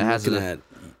 Ryan.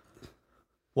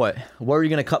 What? What are you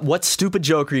going to cut? What stupid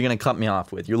joke are you going to cut me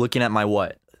off with? You're looking at my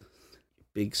what?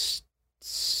 Big,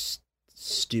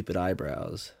 stupid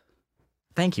eyebrows.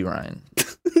 Thank you, Ryan.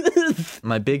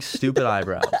 My big, stupid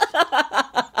eyebrows.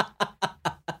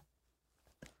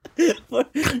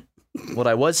 What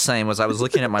I was saying was I was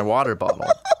looking at my water bottle,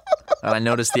 and I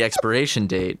noticed the expiration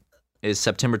date is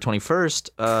September 21st,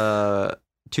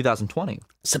 2020.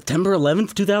 September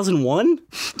 11th, 2001?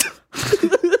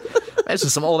 This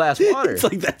is some old-ass water. It's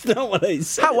like, that's not what I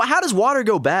said. How does water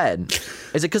go bad?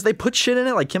 Is it because they put shit in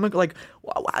it, like chemical? Like,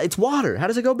 it's water. How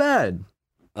does it go bad?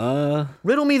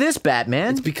 Riddle me this,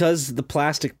 Batman. It's because the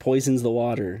plastic poisons the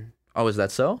water. Oh, is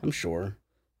that so? I'm sure.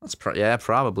 That's yeah,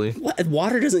 probably. What?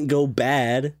 Water doesn't go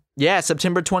bad. Yeah,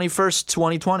 September 21st,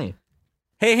 2020.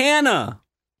 Hey, Hannah.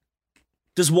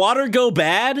 Does water go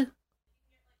bad?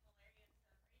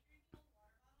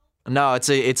 No, it's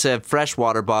a fresh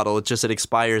water bottle. It's just it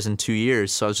expires in 2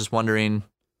 years. So I was just wondering.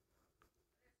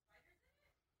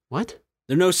 What?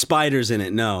 There are no spiders in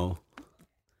it. No.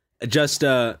 Just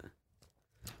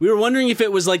we were wondering if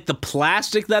it was like the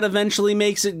plastic that eventually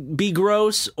makes it be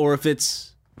gross, or if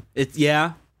it's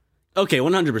yeah. Okay,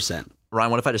 100%.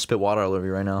 Ryan, what if I just spit water all over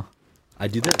you right now?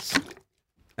 I'd do this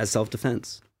as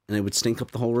self-defense, and it would stink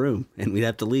up the whole room, and we'd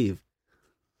have to leave.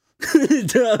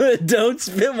 Don't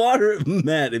spit water,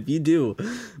 Matt. If you do,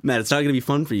 Matt, it's not going to be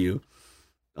fun for you.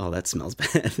 Oh, that smells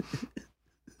bad.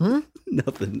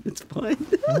 Nothing. It's fine.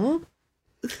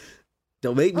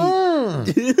 Don't make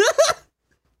me.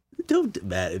 Don't,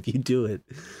 Matt. If you do it,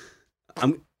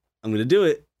 I'm going to do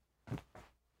it.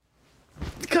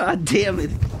 God damn it,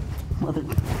 mother.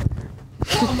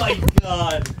 Oh my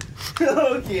god.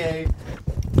 Okay.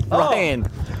 Ryan,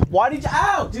 why did you?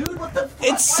 Ow, dude! What the fuck?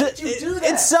 Why did you do that?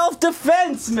 It's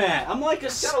self-defense, Matt. I'm like a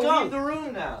skunk. Gotta leave the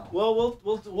room now. Well,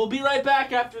 we'll be right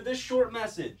back after this short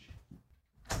message.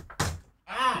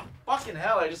 Ah, fucking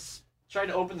hell! I just tried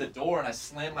to open the door and I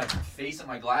slammed my face and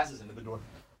my glasses into the door.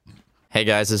 Hey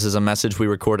guys, this is a message we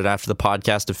recorded after the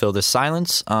podcast to fill this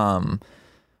silence.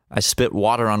 I spit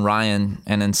water on Ryan,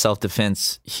 and in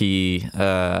self-defense, he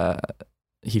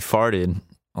farted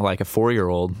like a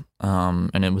 4-year-old,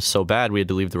 and it was so bad we had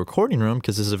to leave the recording room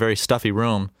because this is a very stuffy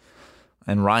room,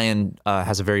 and Ryan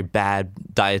has a very bad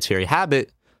dietary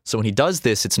habit, so when he does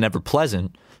this, it's never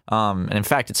pleasant, and in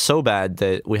fact, it's so bad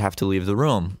that we have to leave the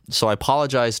room. So I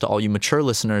apologize to all you mature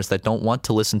listeners that don't want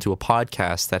to listen to a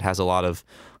podcast that has a lot of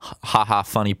ha-ha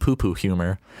funny poo-poo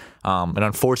humor. And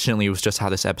unfortunately, it was just how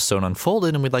this episode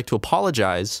unfolded, and we'd like to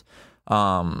apologize.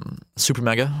 Super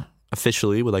Mega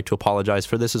officially would like to apologize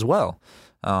for this as well.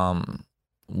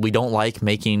 We don't like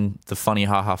making the funny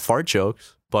ha-ha fart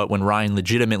jokes, but when Ryan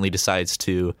legitimately decides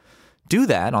to do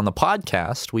that on the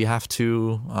podcast, we have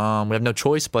no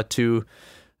choice but to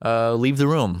leave the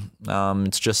room.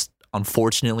 It's just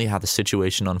unfortunately how the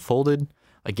situation unfolded.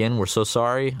 Again, we're so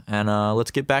sorry, and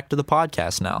let's get back to the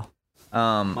podcast now.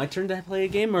 My turn to play a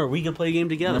game, or are we gonna play a game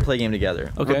together? We're gonna play a game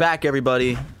together. Okay. We're back,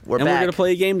 everybody. We're back. We're gonna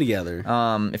play a game together.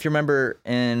 If you remember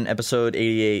in episode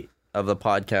 88 of the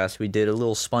podcast, we did a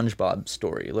little SpongeBob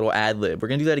story, a little ad lib. We're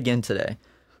gonna do that again today.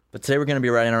 But today we're gonna be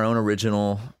writing our own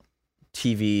original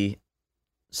TV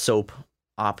soap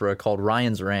opera called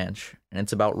Ryan's Ranch, and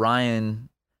it's about Ryan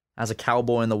as a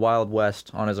cowboy in the Wild West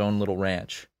on his own little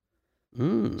ranch.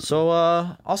 So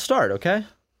I'll start, okay?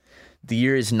 The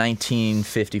year is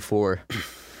 1954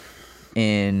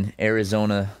 in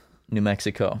Arizona, New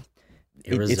Mexico.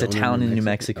 It's a town in New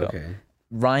Mexico. Okay.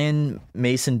 Ryan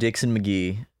Mason Dixon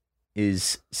McGee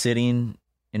is sitting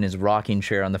in his rocking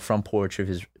chair on the front porch of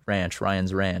his ranch,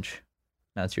 Ryan's Ranch.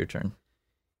 Now it's your turn.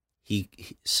 He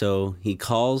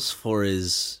calls for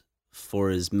his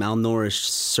malnourished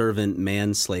servant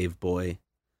man slave boy.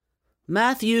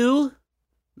 Matthew,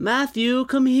 Matthew,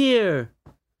 come here.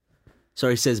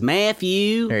 Sorry, he says,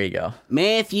 Matthew. There you go.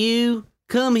 Matthew,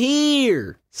 come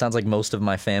here. Sounds like most of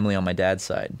my family on my dad's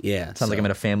side. Yeah. Sounds like I'm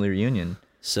at a family reunion.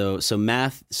 So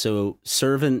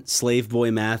servant slave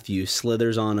boy Matthew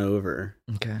slithers on over.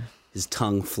 Okay. His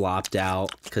tongue flopped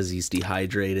out because he's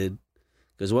dehydrated.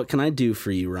 Goes, what can I do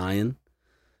for you, Ryan?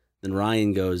 Then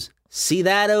Ryan goes, see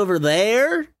that over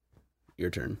there? Your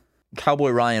turn.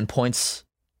 Cowboy Ryan points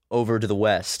over to the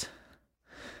west.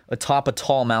 Atop a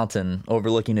tall mountain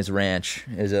overlooking his ranch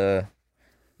is a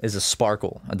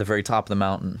sparkle at the very top of the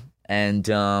mountain. And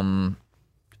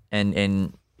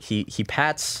he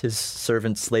pats his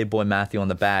servant slave boy Matthew on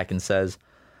the back and says,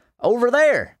 over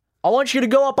there, I want you to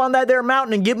go up on that there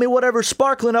mountain and give me whatever's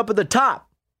sparkling up at the top.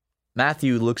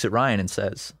 Matthew looks at Ryan and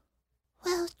says,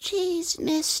 well, geez,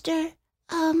 mister,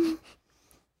 I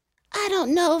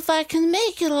don't know if I can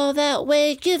make it all that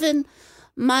way, given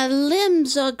my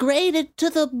limbs are grated to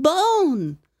the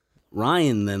bone.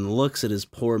 Ryan then looks at his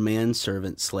poor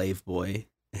manservant slave boy,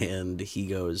 and he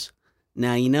goes,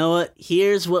 now, you know what?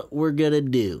 Here's what we're gonna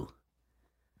do.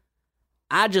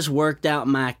 I just worked out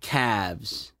my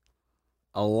calves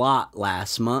a lot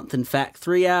last month. In fact,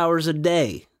 3 hours a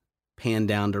day. Pan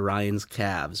down to Ryan's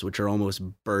calves, which are almost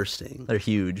bursting. They're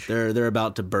huge. They're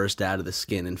about to burst out of the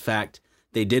skin. In fact,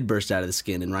 they did burst out of the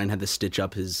skin, and Ryan had to stitch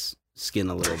up his skin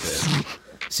a little bit.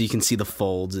 So you can see the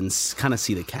folds and kind of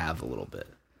see the calf a little bit.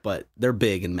 But they're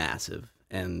big and massive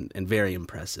and very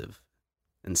impressive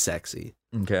and sexy.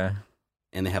 Okay.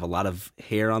 And they have a lot of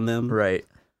hair on them. Right.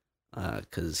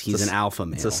 Because he's an alpha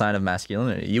male. It's a sign of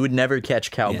masculinity. You would never catch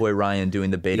Cowboy Ryan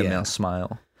doing the beta male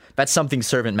smile. That's something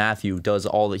Servant Matthew does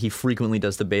he frequently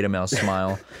does the beta male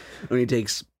smile. When he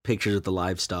takes pictures of the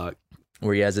livestock.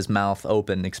 Where he has his mouth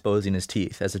open, exposing his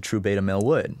teeth, as a true beta male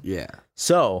would. Yeah.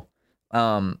 So,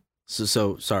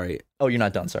 sorry. Oh, you're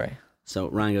not done, sorry. So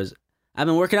Ryan goes, I've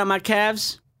been working out my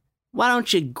calves. Why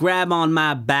don't you grab on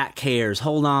my back hairs,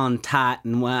 hold on tight,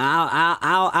 and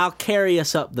I'll carry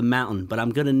us up the mountain. But I'm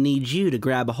gonna need you to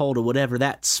grab a hold of whatever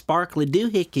that sparkly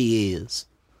doohickey is.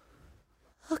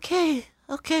 Okay,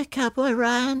 Cowboy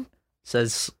Ryan.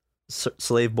 Says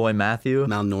slave boy Matthew.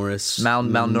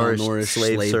 Malnourished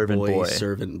slave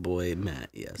servant boy Matt.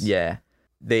 Yes. Yeah.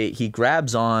 He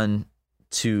grabs on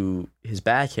to his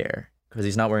back hair because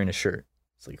he's not wearing a shirt.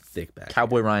 It's like thick back.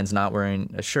 Cowboy Ryan's not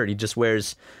wearing a shirt. He just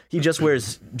wears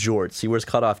jorts. He wears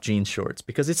cutoff jean shorts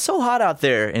because it's so hot out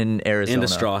there in Arizona. And a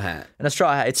straw hat.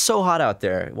 It's so hot out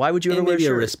there. Why would you ever wear a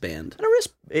shirt? A wristband.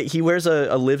 He wears a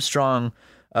Livestrong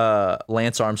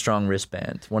Lance Armstrong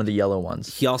wristband, one of the yellow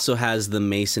ones. He also has the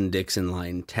Mason-Dixon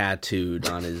line tattooed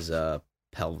on his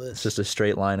pelvis. It's just a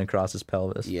straight line across his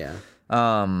pelvis. Yeah.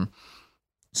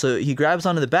 So he grabs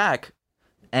onto the back,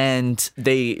 and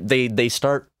they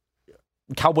start.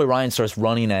 Cowboy Ryan starts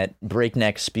running at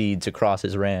breakneck speeds across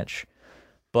his ranch,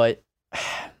 but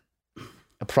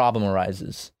a problem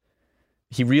arises.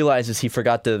 He realizes he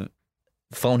forgot to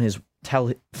phone his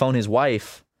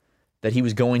wife that he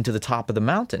was going to the top of the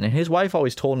mountain, and his wife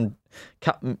always told him,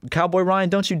 "Cowboy Ryan,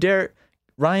 don't you dare,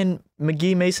 Ryan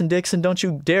McGee Mason Dixon, don't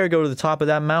you dare go to the top of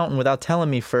that mountain without telling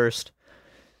me first."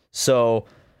 So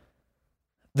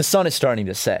the sun is starting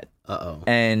to set,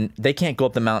 and they can't go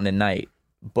up the mountain at night.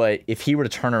 But if he were to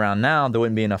turn around now, there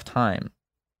wouldn't be enough time.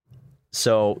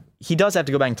 So he does have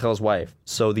to go back and tell his wife.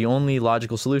 So the only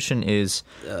logical solution is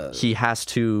he has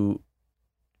to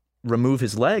remove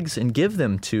his legs and give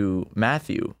them to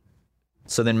Matthew.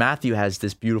 So then Matthew has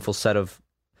this beautiful set of...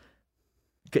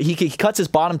 He cuts his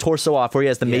bottom torso off where he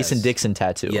has the Mason-Dixon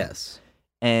tattoo. Yes.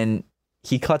 And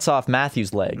he cuts off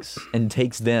Matthew's legs and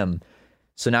takes them.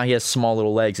 So now he has small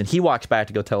little legs, and he walks back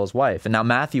to go tell his wife. And now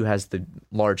Matthew has the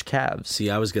large calves. See,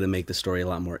 I was going to make the story a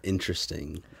lot more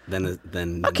interesting than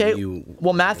you.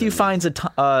 Well, Matthew finds a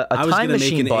time machine button. I was going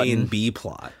to make an A and B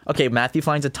plot. Okay, Matthew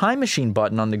finds a time machine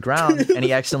button on the ground, and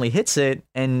he accidentally hits it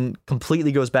and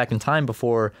completely goes back in time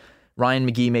before Ryan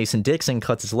McGee Mason Dixon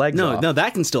cuts his legs off. No,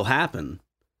 that can still happen.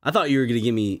 I thought you were going to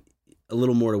give me a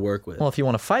little more to work with. Well, if you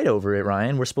want to fight over it,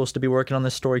 Ryan, we're supposed to be working on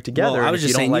this story together. Well, I was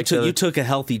just saying you took a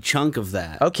healthy chunk of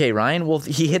that. Okay, Ryan. Well,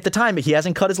 he hit the time, but he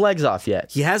hasn't cut his legs off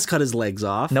yet. He has cut his legs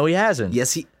off. No, he hasn't.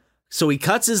 Yes, So he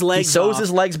cuts his legs off. He sews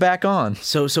his legs back on.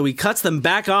 So he cuts them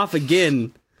back off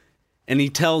again, and he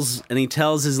tells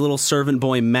his little servant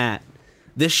boy Matt,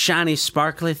 "This shiny,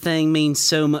 sparkly thing means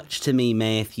so much to me,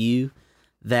 Matthew,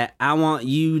 that I want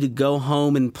you to go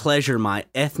home and pleasure my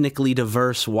ethnically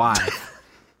diverse wife."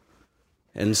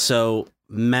 And so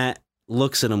Matt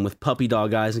looks at him with puppy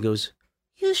dog eyes and goes,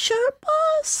 "You sure,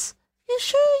 boss? You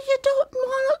sure you don't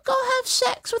want to go have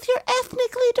sex with your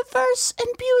ethnically diverse and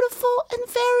beautiful and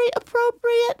very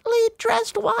appropriately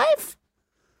dressed wife?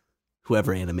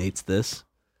 Whoever animates this.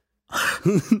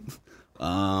 He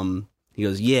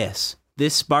goes, yes,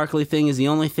 this sparkly thing is the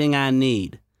only thing I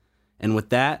need. And with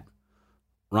that,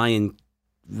 Ryan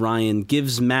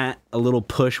gives Matt a little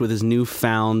push with his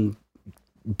newfound,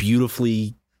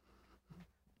 beautifully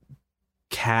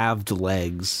calved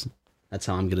legs. That's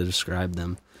how I'm going to describe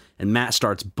them. And Matt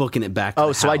starts booking it back to the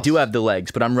house. So I do have the legs,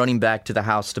 but I'm running back to the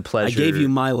house to pleasure. I gave you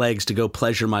my legs to go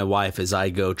pleasure my wife as I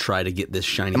go try to get this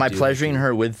shiny Am I pleasuring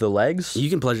her with the legs? You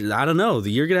can pleasure... I don't know.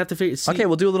 You're going to have to figure... See, okay,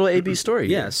 we'll do a little AB story.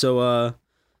 Yeah, so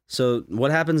what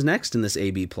happens next in this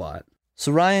AB plot?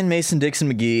 So Ryan Mason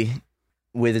Dixon McGee,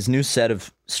 with his new set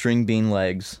of string bean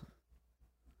legs,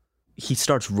 he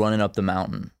starts running up the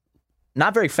mountain.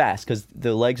 Not very fast, because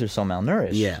the legs are so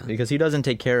malnourished. Yeah. Because he doesn't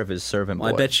take care of his servant boy.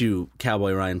 Well, I bet you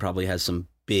Cowboy Ryan probably has some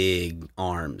big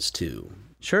arms, too.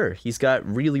 Sure. He's got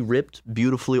really ripped,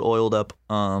 beautifully oiled up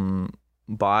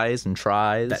bis and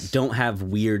tries. That don't have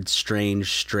weird,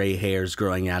 strange, stray hairs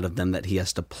growing out of them that he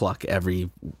has to pluck every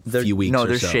few weeks No, or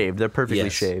they're so. shaved. They're perfectly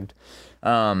shaved.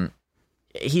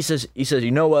 He says,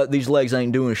 you know what? These legs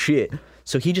ain't doing shit.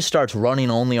 So he just starts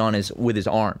running only with his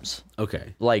arms.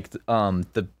 Okay. Like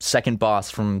the second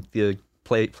boss from the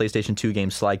PlayStation 2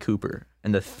 game Sly Cooper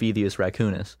and the Phoetheus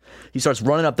Raccoonus. He starts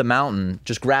running up the mountain,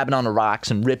 just grabbing on the rocks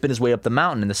and ripping his way up the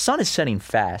mountain. And the sun is setting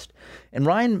fast. And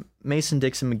Ryan Mason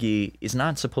Dixon McGee is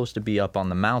not supposed to be up on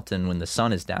the mountain when the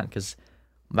sun is down, because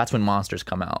that's when monsters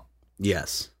come out.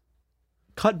 Yes.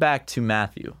 Cut back to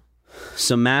Matthew.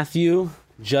 So Matthew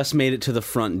just made it to the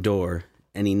front door,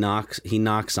 and he knocks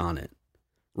on it.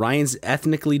 Ryan's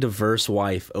ethnically diverse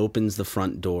wife opens the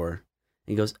front door.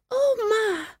 And he goes, Oh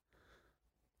my,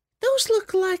 those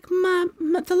look like the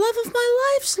love of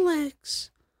my life's legs.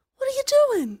 What are you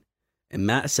doing? And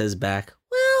Matt says back,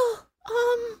 Well,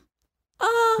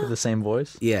 You have the same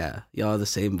voice? yeah, y'all have the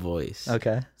same voice.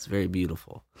 Okay. It's very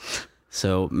beautiful.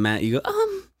 So Matt, you go,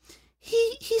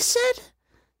 he said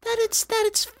that it's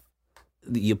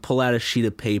you pull out a sheet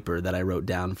of paper that I wrote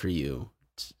down for you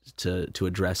to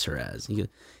address her as. You go,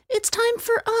 it's time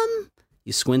for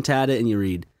you squint at it and you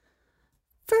read,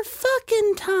 for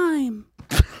fucking time.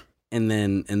 and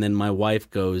then my wife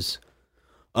goes,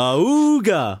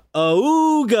 Auga,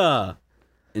 auga,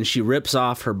 and she rips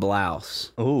off her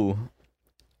blouse. Ooh.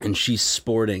 And she's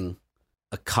sporting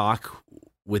a cock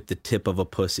with the tip of a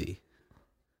pussy.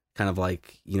 Kind of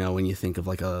like, you know, when you think of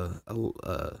like a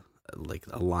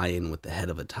lion with the head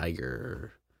of a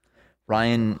tiger.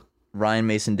 Ryan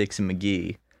Mason Dixon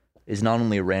McGee is not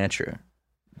only a rancher,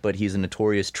 but he's a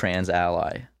notorious trans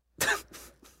ally.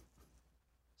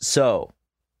 So,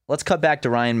 let's cut back to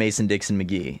Ryan Mason Dixon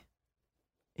McGee.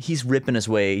 He's ripping his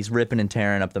way. He's ripping and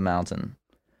tearing up the mountain.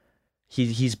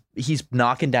 He's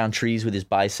knocking down trees with his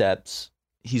biceps.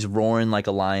 He's roaring like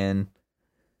a lion.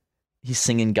 He's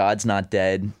singing God's Not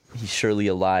Dead. He's surely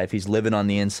alive. He's living on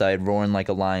the inside, roaring like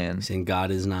a lion. He's saying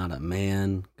God is not a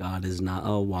man. God is not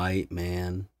a white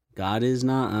man. God is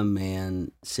not a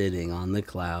man sitting on the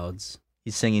clouds.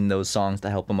 He's singing those songs to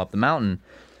help him up the mountain.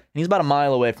 And he's about a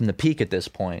mile away from the peak at this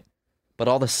point. But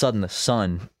all of a sudden, the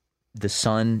sun,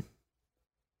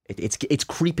 it's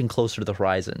creeping closer to the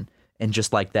horizon. And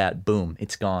just like that, boom,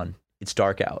 it's gone. It's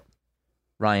dark out.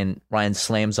 Ryan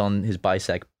slams on his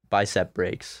bicep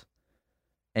brakes.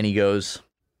 And he goes,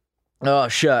 oh,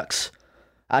 shucks.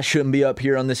 I shouldn't be up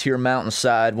here on this here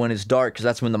mountainside when it's dark, because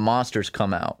that's when the monsters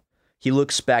come out. He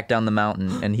looks back down the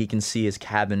mountain, and he can see his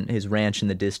cabin, his ranch in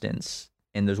the distance.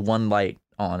 And there's one light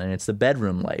on, and it's the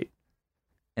bedroom light.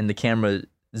 And the camera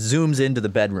zooms into the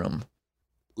bedroom.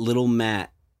 Little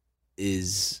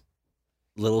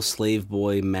slave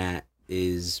boy Matt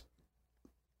is...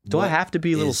 Do I have to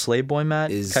be little slave boy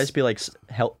Matt? Can I just be like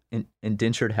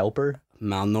indentured helper?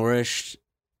 Malnourished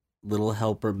little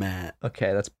helper Matt.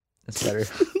 Okay, that's better.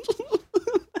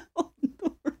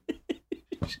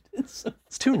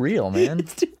 It's too real, man.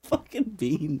 It's too fucking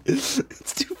mean.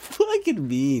 It's too fucking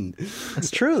mean. It's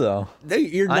true though. No,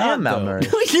 you're not. I am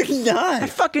malnourished. No, you're not. I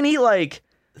fucking eat like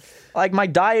my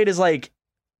diet is like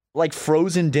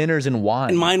frozen dinners and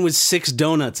wine. And mine was 6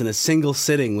 donuts in a single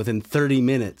sitting within 30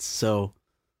 minutes. So,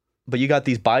 but you got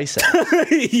these biceps.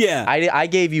 Yeah, I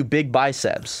gave you big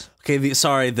biceps. Okay,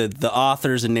 the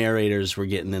authors and narrators were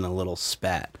getting in a little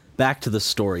spat. Back to the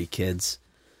story, kids.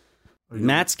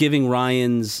 Matt's giving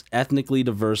Ryan's ethnically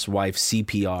diverse wife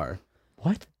CPR.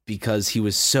 What? Because he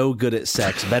was so good at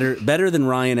sex, better than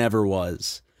Ryan ever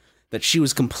was, that she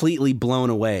was completely blown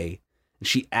away, and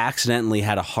she accidentally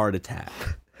had a heart attack.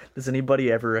 Does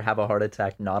anybody ever have a heart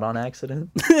attack not on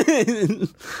accident?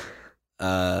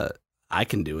 I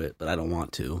can do it, but I don't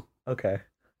want to. Okay.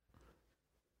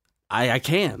 I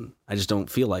can. I just don't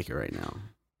feel like it right now.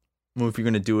 Well, if you're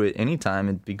going to do it anytime,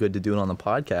 it'd be good to do it on the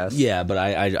podcast. Yeah, but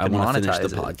I want to finish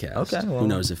the monetize podcast. Okay, well. Who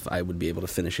knows if I would be able to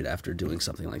finish it after doing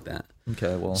something like that.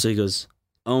 Okay, well. So he goes,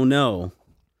 "Oh no."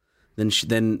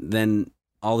 Then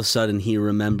all of a sudden he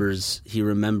remembers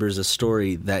a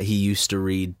story that he used to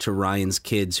read to Ryan's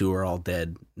kids, who are all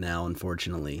dead now,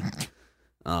 unfortunately.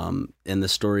 And the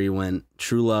story went,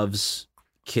 true love's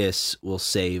kiss will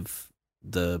save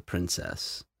the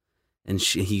princess. And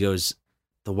he goes,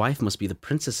 the wife must be the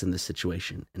princess in this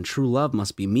situation, and true love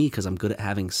must be me because I'm good at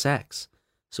having sex.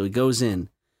 So he goes in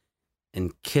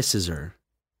and kisses her.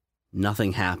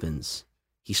 Nothing happens.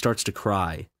 He starts to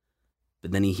cry,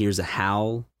 but then he hears a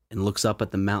howl and looks up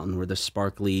at the mountain where the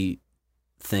sparkly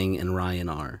thing and Ryan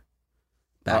are.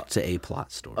 Back to a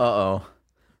plot story. Uh-oh.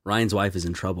 Ryan's wife is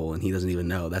in trouble, and he doesn't even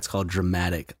know. That's called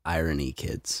dramatic irony,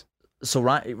 kids. So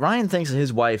Ryan thinks that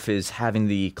his wife is having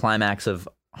the climax of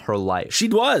her life. She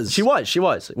was,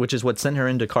 which is what sent her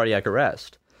into cardiac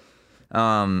arrest.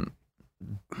 And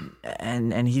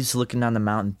he's looking down the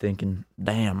mountain thinking,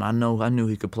 damn, I knew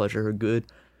he could pleasure her good.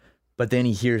 But then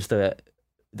he hears the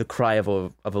cry of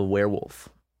a werewolf.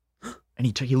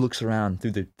 And he looks around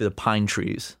through the pine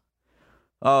trees.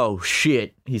 Oh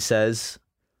shit, he says.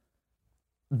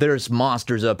 There's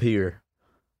monsters up here.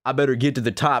 I better get to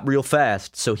the top real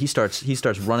fast. So he starts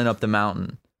running up the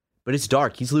mountain. But it's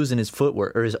dark. He's losing his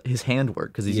footwork or his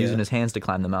handwork because he's using his hands to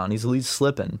climb the mountain. He's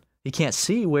slipping. He can't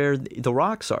see where the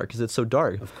rocks are because it's so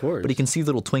dark. Of course. But he can see a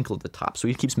little twinkle at the top. So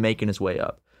he keeps making his way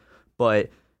up.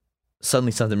 But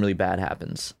suddenly something really bad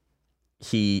happens.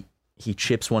 He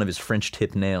chips one of his French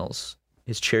tip nails,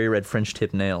 his cherry red French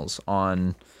tip nails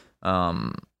on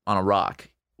a rock,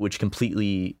 which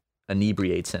completely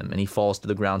inebriates him, and he falls to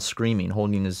the ground screaming,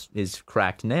 holding his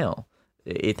cracked nail.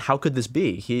 How could this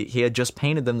be? He had just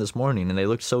painted them this morning, and they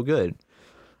looked so good.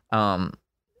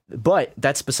 But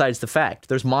that's besides the fact.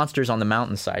 There's monsters on the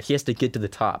mountainside. He has to get to the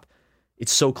top.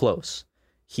 It's so close.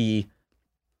 He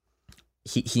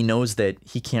knows that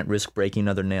he can't risk breaking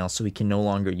another nail, so he can no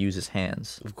longer use his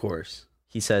hands. Of course.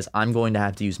 He says, I'm going to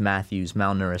have to use Matthew's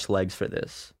malnourished legs for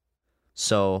this.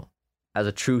 So, as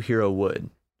a true hero would,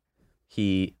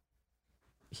 he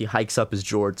hikes up his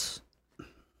jorts,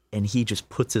 and he just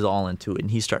puts his all into it,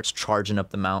 and he starts charging up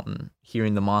the mountain,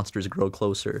 hearing the monsters grow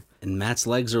closer. And Matt's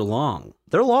legs are long.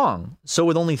 They're long. So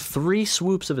with only 3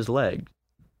 swoops of his leg,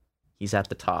 he's at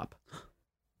the top.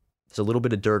 There's a little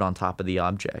bit of dirt on top of the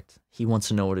object. He wants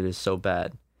to know what it is so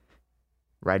bad.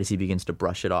 Right as he begins to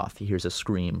brush it off, he hears a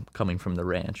scream coming from the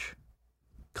ranch.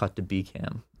 Cut to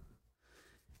B-cam.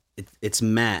 It's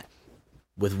Matt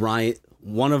with Ryan.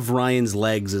 One of Ryan's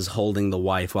legs is holding the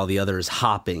wife while the other is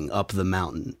hopping up the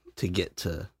mountain to get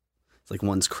to. It's like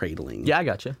one's cradling. Yeah, I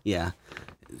gotcha. Yeah,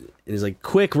 and he's like,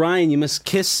 "Quick, Ryan, you must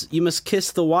kiss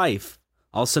the wife."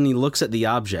 All of a sudden, he looks at the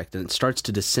object and it starts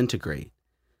to disintegrate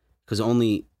because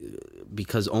only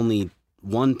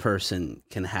one person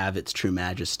can have its true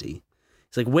majesty.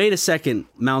 He's like, "Wait a second,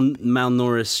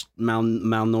 malnourished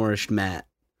Matt.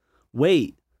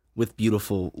 Wait, with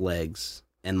beautiful legs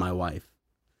and my wife."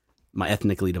 My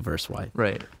ethnically diverse wife.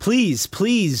 Right. Please,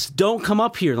 don't come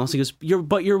up here. And also he goes,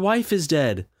 but your wife is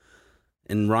dead.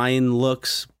 And Ryan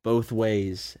looks both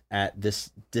ways at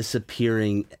this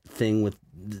disappearing thing with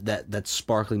that's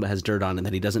sparkling but has dirt on it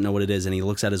that he doesn't know what it is. And he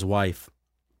looks at his wife.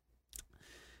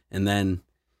 And then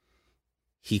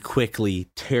he quickly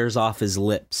tears off his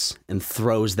lips and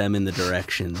throws them in the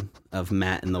direction of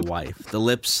Matt and the wife. The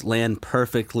lips land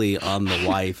perfectly on the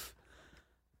wife.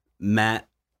 Matt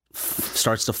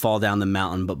starts to fall down the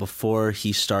mountain, but before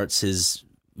he starts his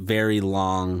very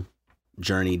long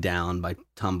journey down by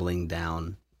tumbling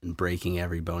down and breaking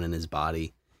every bone in his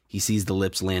body, he sees the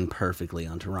lips land perfectly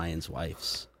onto Ryan's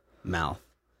wife's mouth.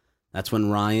 That's when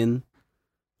Ryan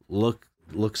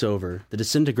looks over. The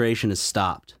disintegration has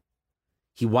stopped.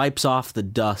 He wipes off the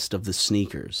dust of the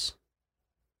sneakers,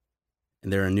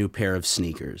 and they're a new pair of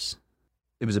sneakers.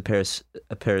 It was a pair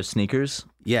of sneakers?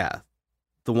 Yeah.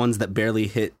 The ones that barely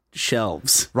hit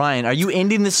shelves. Ryan, are you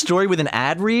ending this story with an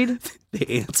ad read?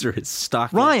 The answer is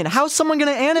stock. Ryan, how's someone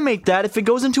going to animate that if it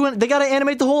goes into they got to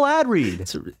animate the whole ad read.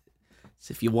 It's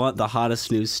if you want the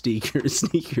hottest new sneakers,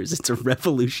 it's a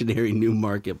revolutionary new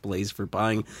marketplace for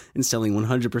buying and selling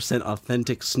 100%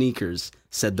 authentic sneakers,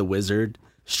 said the wizard.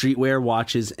 Streetwear,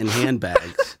 watches, and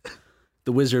handbags.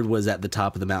 The wizard was at the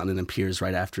top of the mountain and appears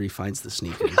right after he finds the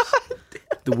sneakers.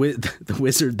 The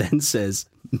wizard then says,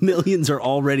 millions are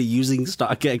already using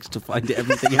StockX to find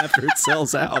everything after it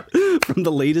sells out. From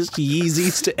the latest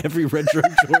Yeezys to every retro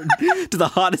Jordan to the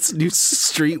hottest new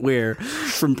streetwear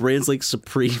from brands like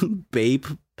Supreme, Bape,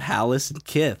 Palace, and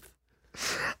Kith.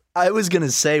 I was going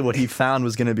to say what he found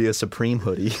was going to be a Supreme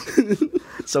hoodie.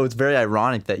 So it's very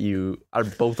ironic that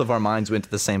both of our minds went to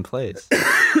the same place.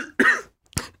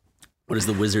 What does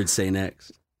the wizard say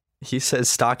next? He says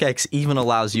StockX even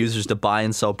allows users to buy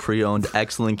and sell pre-owned,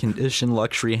 excellent condition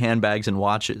luxury handbags and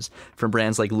watches from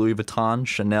brands like Louis Vuitton,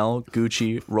 Chanel,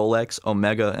 Gucci, Rolex,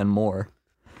 Omega, and more.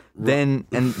 Then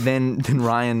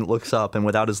Ryan looks up and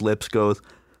without his lips goes,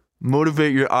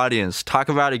 motivate your audience. Talk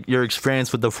about your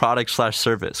experience with the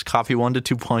product/service. Copy 1 to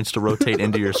 2 points to rotate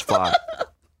into your spot.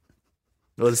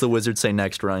 What does the wizard say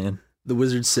next, Ryan? The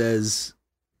wizard says,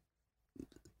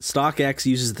 StockX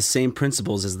uses the same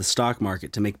principles as the stock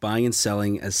market to make buying and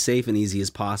selling as safe and easy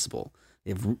as possible.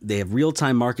 They have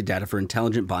real-time market data for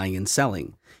intelligent buying and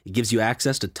selling. It gives you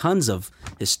access to tons of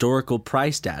historical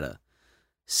price data.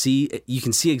 You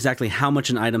can see exactly how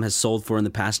much an item has sold for in the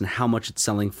past and how much it's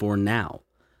selling for now.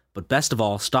 But best of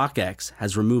all, StockX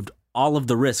has removed all of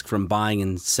the risk from buying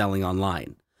and selling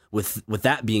online. With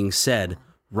that being said,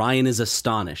 Ryan is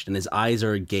astonished and his eyes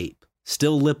are agape,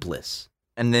 still lipless.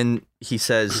 And then he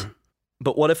says,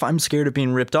 but what if I'm scared of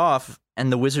being ripped off?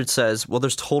 And the wizard says, well,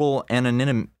 there's total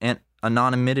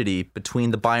anonymity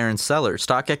between the buyer and seller.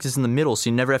 StockX is in the middle, so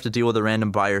you never have to deal with a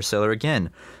random buyer or seller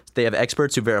again. They have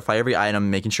experts who verify every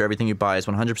item, making sure everything you buy is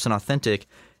 100% authentic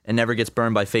and never gets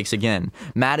burned by fakes again.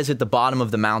 Matt is at the bottom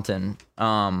of the mountain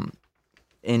and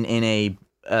he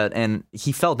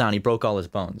fell down. He broke all his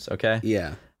bones, okay?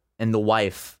 Yeah. And the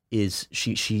wife is,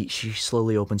 she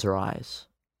slowly opens her eyes.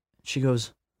 She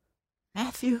goes,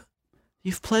 Matthew,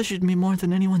 you've pleasured me more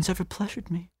than anyone's ever pleasured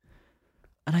me.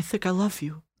 And I think I love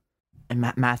you.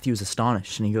 And Matthew's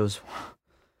astonished, and he goes,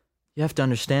 you have to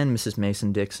understand, Mrs.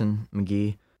 Mason-Dixon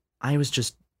McGee, I was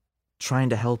just trying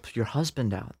to help your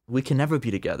husband out. We can never be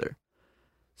together.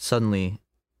 Suddenly,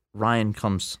 Ryan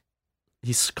comes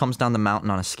down the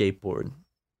mountain on a skateboard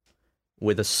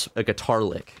with a guitar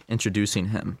lick introducing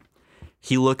him.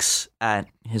 He looks at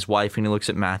his wife and he looks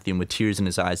at Matthew, and with tears in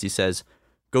his eyes, he says,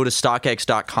 go to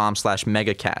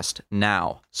StockX.com/megacast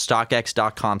now.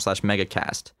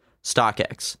 StockX.com/megacast.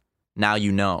 StockX. Now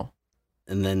you know.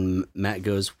 And then Matt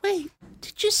goes, Wait,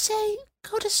 did you say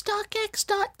go to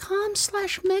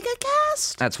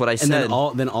StockX.com/megacast? That's what I and said.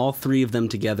 then all three of them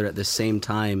together at the same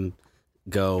time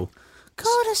go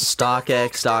to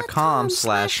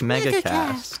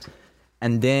StockX.com/megacast.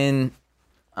 And then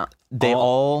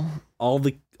all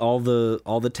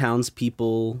the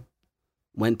townspeople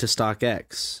went to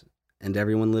StockX, and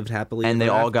everyone lived happily. And they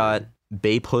ever all after. got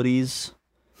Bape hoodies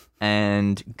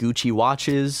and Gucci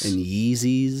watches and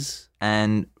Yeezys.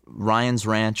 And Ryan's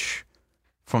ranch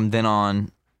from then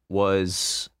on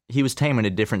he was taming a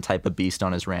different type of beast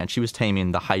on his ranch. He was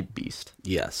taming the hype beast.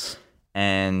 Yes.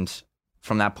 And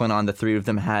from that point on, the three of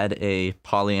them had a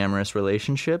polyamorous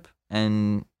relationship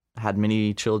and had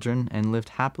many children and lived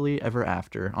happily ever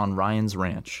after on Ryan's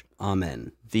ranch.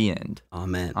 Amen. The end.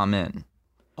 Amen. Amen.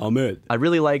 Amen. I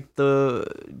really liked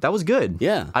that was good.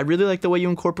 Yeah. I really liked the way you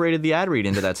incorporated the ad read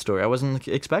into that story. I wasn't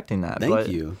expecting that. Thank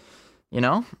you. You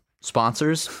know,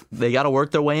 sponsors, they got to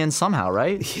work their way in somehow,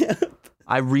 right? Yeah.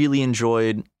 I really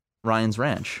enjoyed Ryan's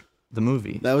Ranch, the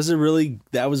movie. That was really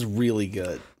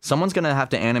good. Someone's gonna have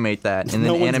to animate that, and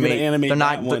No then one's gonna animate. They're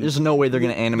not. that one. There's no way they're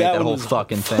gonna animate that whole was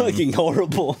fucking thing. Fucking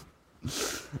horrible.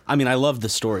 I mean, I love the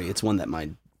story. It's one that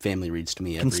my family reads to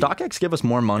me every. Can StockX give us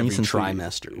more money every since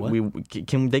trimester?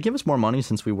 Can they give us more money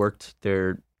since we worked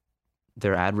their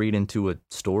ad read into a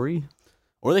story?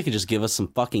 Or they could just give us some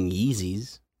fucking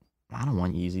Yeezys. I don't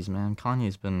want Yeezys, man.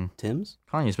 Kanye's been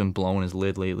blowing his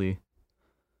lid lately.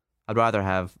 I'd rather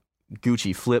have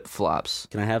Gucci flip flops.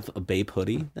 Can I have a Bape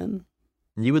hoodie then?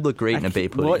 You would look great in a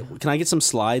Bape hoodie. Can I get some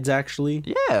slides actually?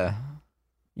 Yeah.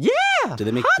 Yeah. Do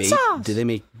they make Hot sauce! Do they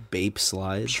make Bape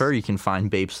slides? Sure, you can find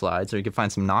Bape slides, or you can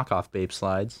find some knockoff Bape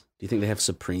slides. Do you think they have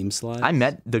Supreme slides? I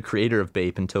met the creator of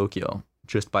Bape in Tokyo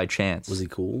just by chance. Was he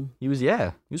cool? He was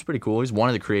pretty cool. He was one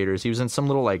of the creators. He was in some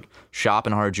little like shop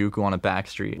in Harajuku on a back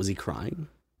street. Was he crying?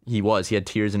 He was. He had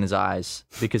tears in his eyes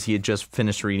because he had just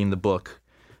finished reading the book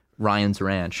Ryan's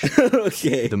Ranch.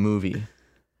 Okay. The movie.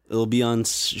 It'll be on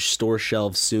store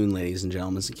shelves soon, ladies and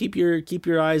gentlemen. So keep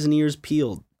your eyes and ears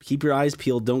peeled. Keep your eyes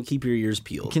peeled. Don't keep your ears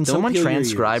peeled. Can Don't someone peel your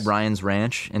transcribe ears. Ryan's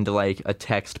Ranch into like a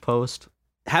text post?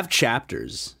 Have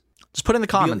chapters. Just put in the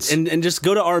comments. And just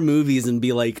go to our movies and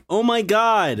be like, oh my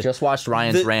God. Just watched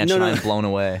Ryan's Ranch and I'm blown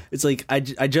away. It's like, I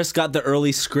just got the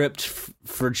early script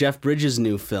for Jeff Bridges'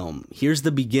 new film. Here's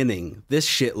the beginning. This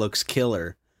shit looks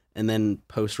killer. And then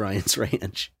post Ryan's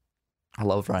Ranch. I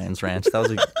love Ryan's Ranch. That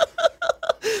was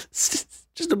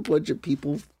just a bunch of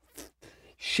people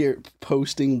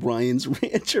posting Ryan's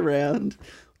Ranch around.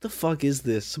 What the fuck is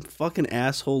this? Some fucking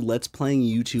asshole Let's Playing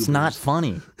YouTubers. It's not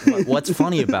funny. What's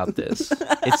funny about this?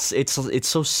 It's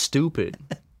so stupid.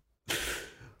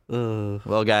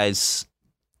 Well, guys,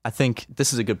 I think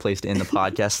this is a good place to end the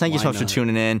podcast. Thank you so much for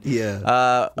tuning in.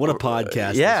 Yeah. What a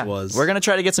podcast this was. We're going to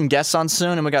try to get some guests on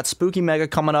soon, and we got Spooky Mega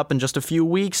coming up in just a few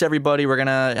weeks, everybody. We're going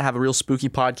to have a real spooky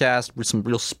podcast with some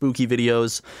real spooky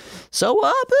videos. So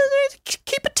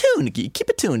keep it tuned. Keep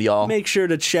it tuned, y'all. Make sure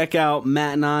to check out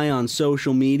Matt and I on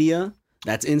social media.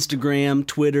 That's Instagram,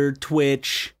 Twitter,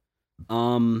 Twitch.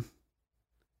 That's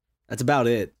about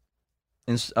it.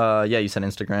 You said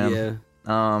Instagram. Yeah.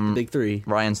 The big three.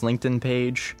 Ryan's LinkedIn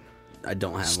page. I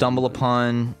don't have Stumble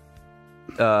Upon,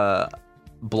 Blogger,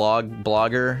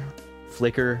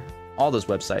 Flickr, all those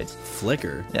websites.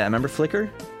 Flickr? Yeah, remember Flickr?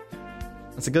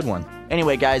 That's a good one.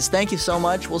 Anyway, guys, thank you so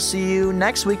much. We'll see you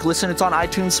next week. Listen, it's on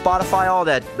iTunes, Spotify, all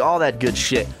that good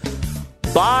shit.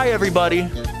 Bye, everybody.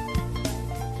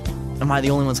 Am I the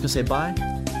only one that's gonna say bye?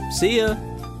 See ya.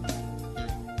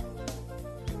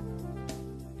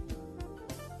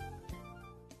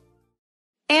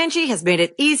 Angie has made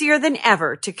it easier than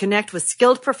ever to connect with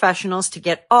skilled professionals to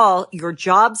get all your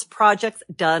jobs projects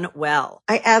done well.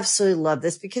 I absolutely love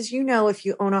this because, if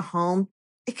you own a home,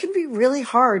 it can be really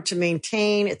hard to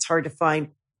maintain. It's hard to find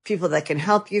people that can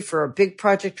help you for a big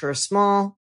project or a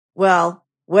small. Well,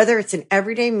 whether it's in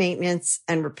everyday maintenance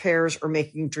and repairs or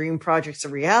making dream projects a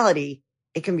reality,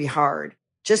 it can be hard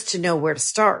just to know where to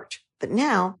start. But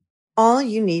now all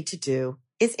you need to do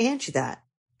is Angie that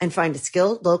and find a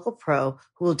skilled local pro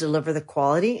who will deliver the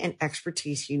quality and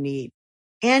expertise you need.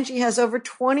 Angie has over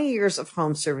 20 years of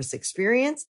home service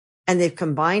experience, and they've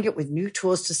combined it with new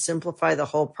tools to simplify the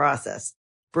whole process.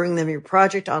 Bring them your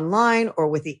project online or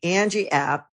with the Angie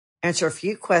app, answer a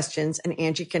few questions, and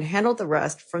Angie can handle the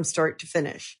rest from start to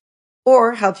finish.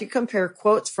 Or help you compare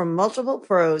quotes from multiple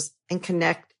pros and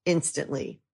connect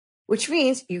instantly, which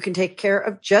means you can take care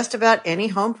of just about any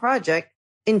home project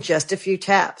in just a few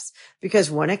taps.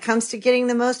 Because when it comes to getting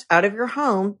the most out of your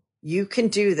home, you can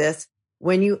do this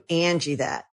when you Angie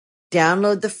that.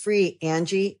 Download the free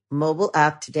Angie mobile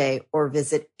app today or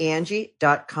visit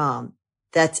Angie.com.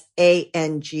 That's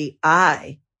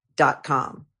ANGI.com.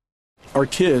 Our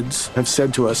kids have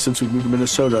said to us since we moved to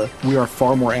Minnesota, we are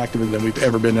far more active than we've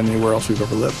ever been anywhere else we've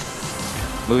ever lived.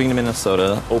 Moving to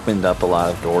Minnesota opened up a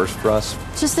lot of doors for us.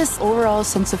 Just this overall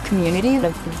sense of community,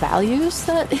 of values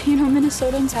that,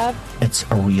 Minnesotans have. It's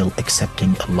a real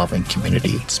accepting, loving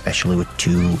community, especially with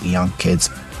 2 young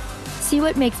kids. See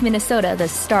what makes Minnesota the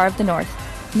star of the North.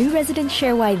 New residents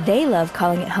share why they love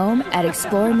calling it home at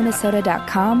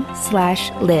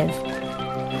exploreminnesota.com/live.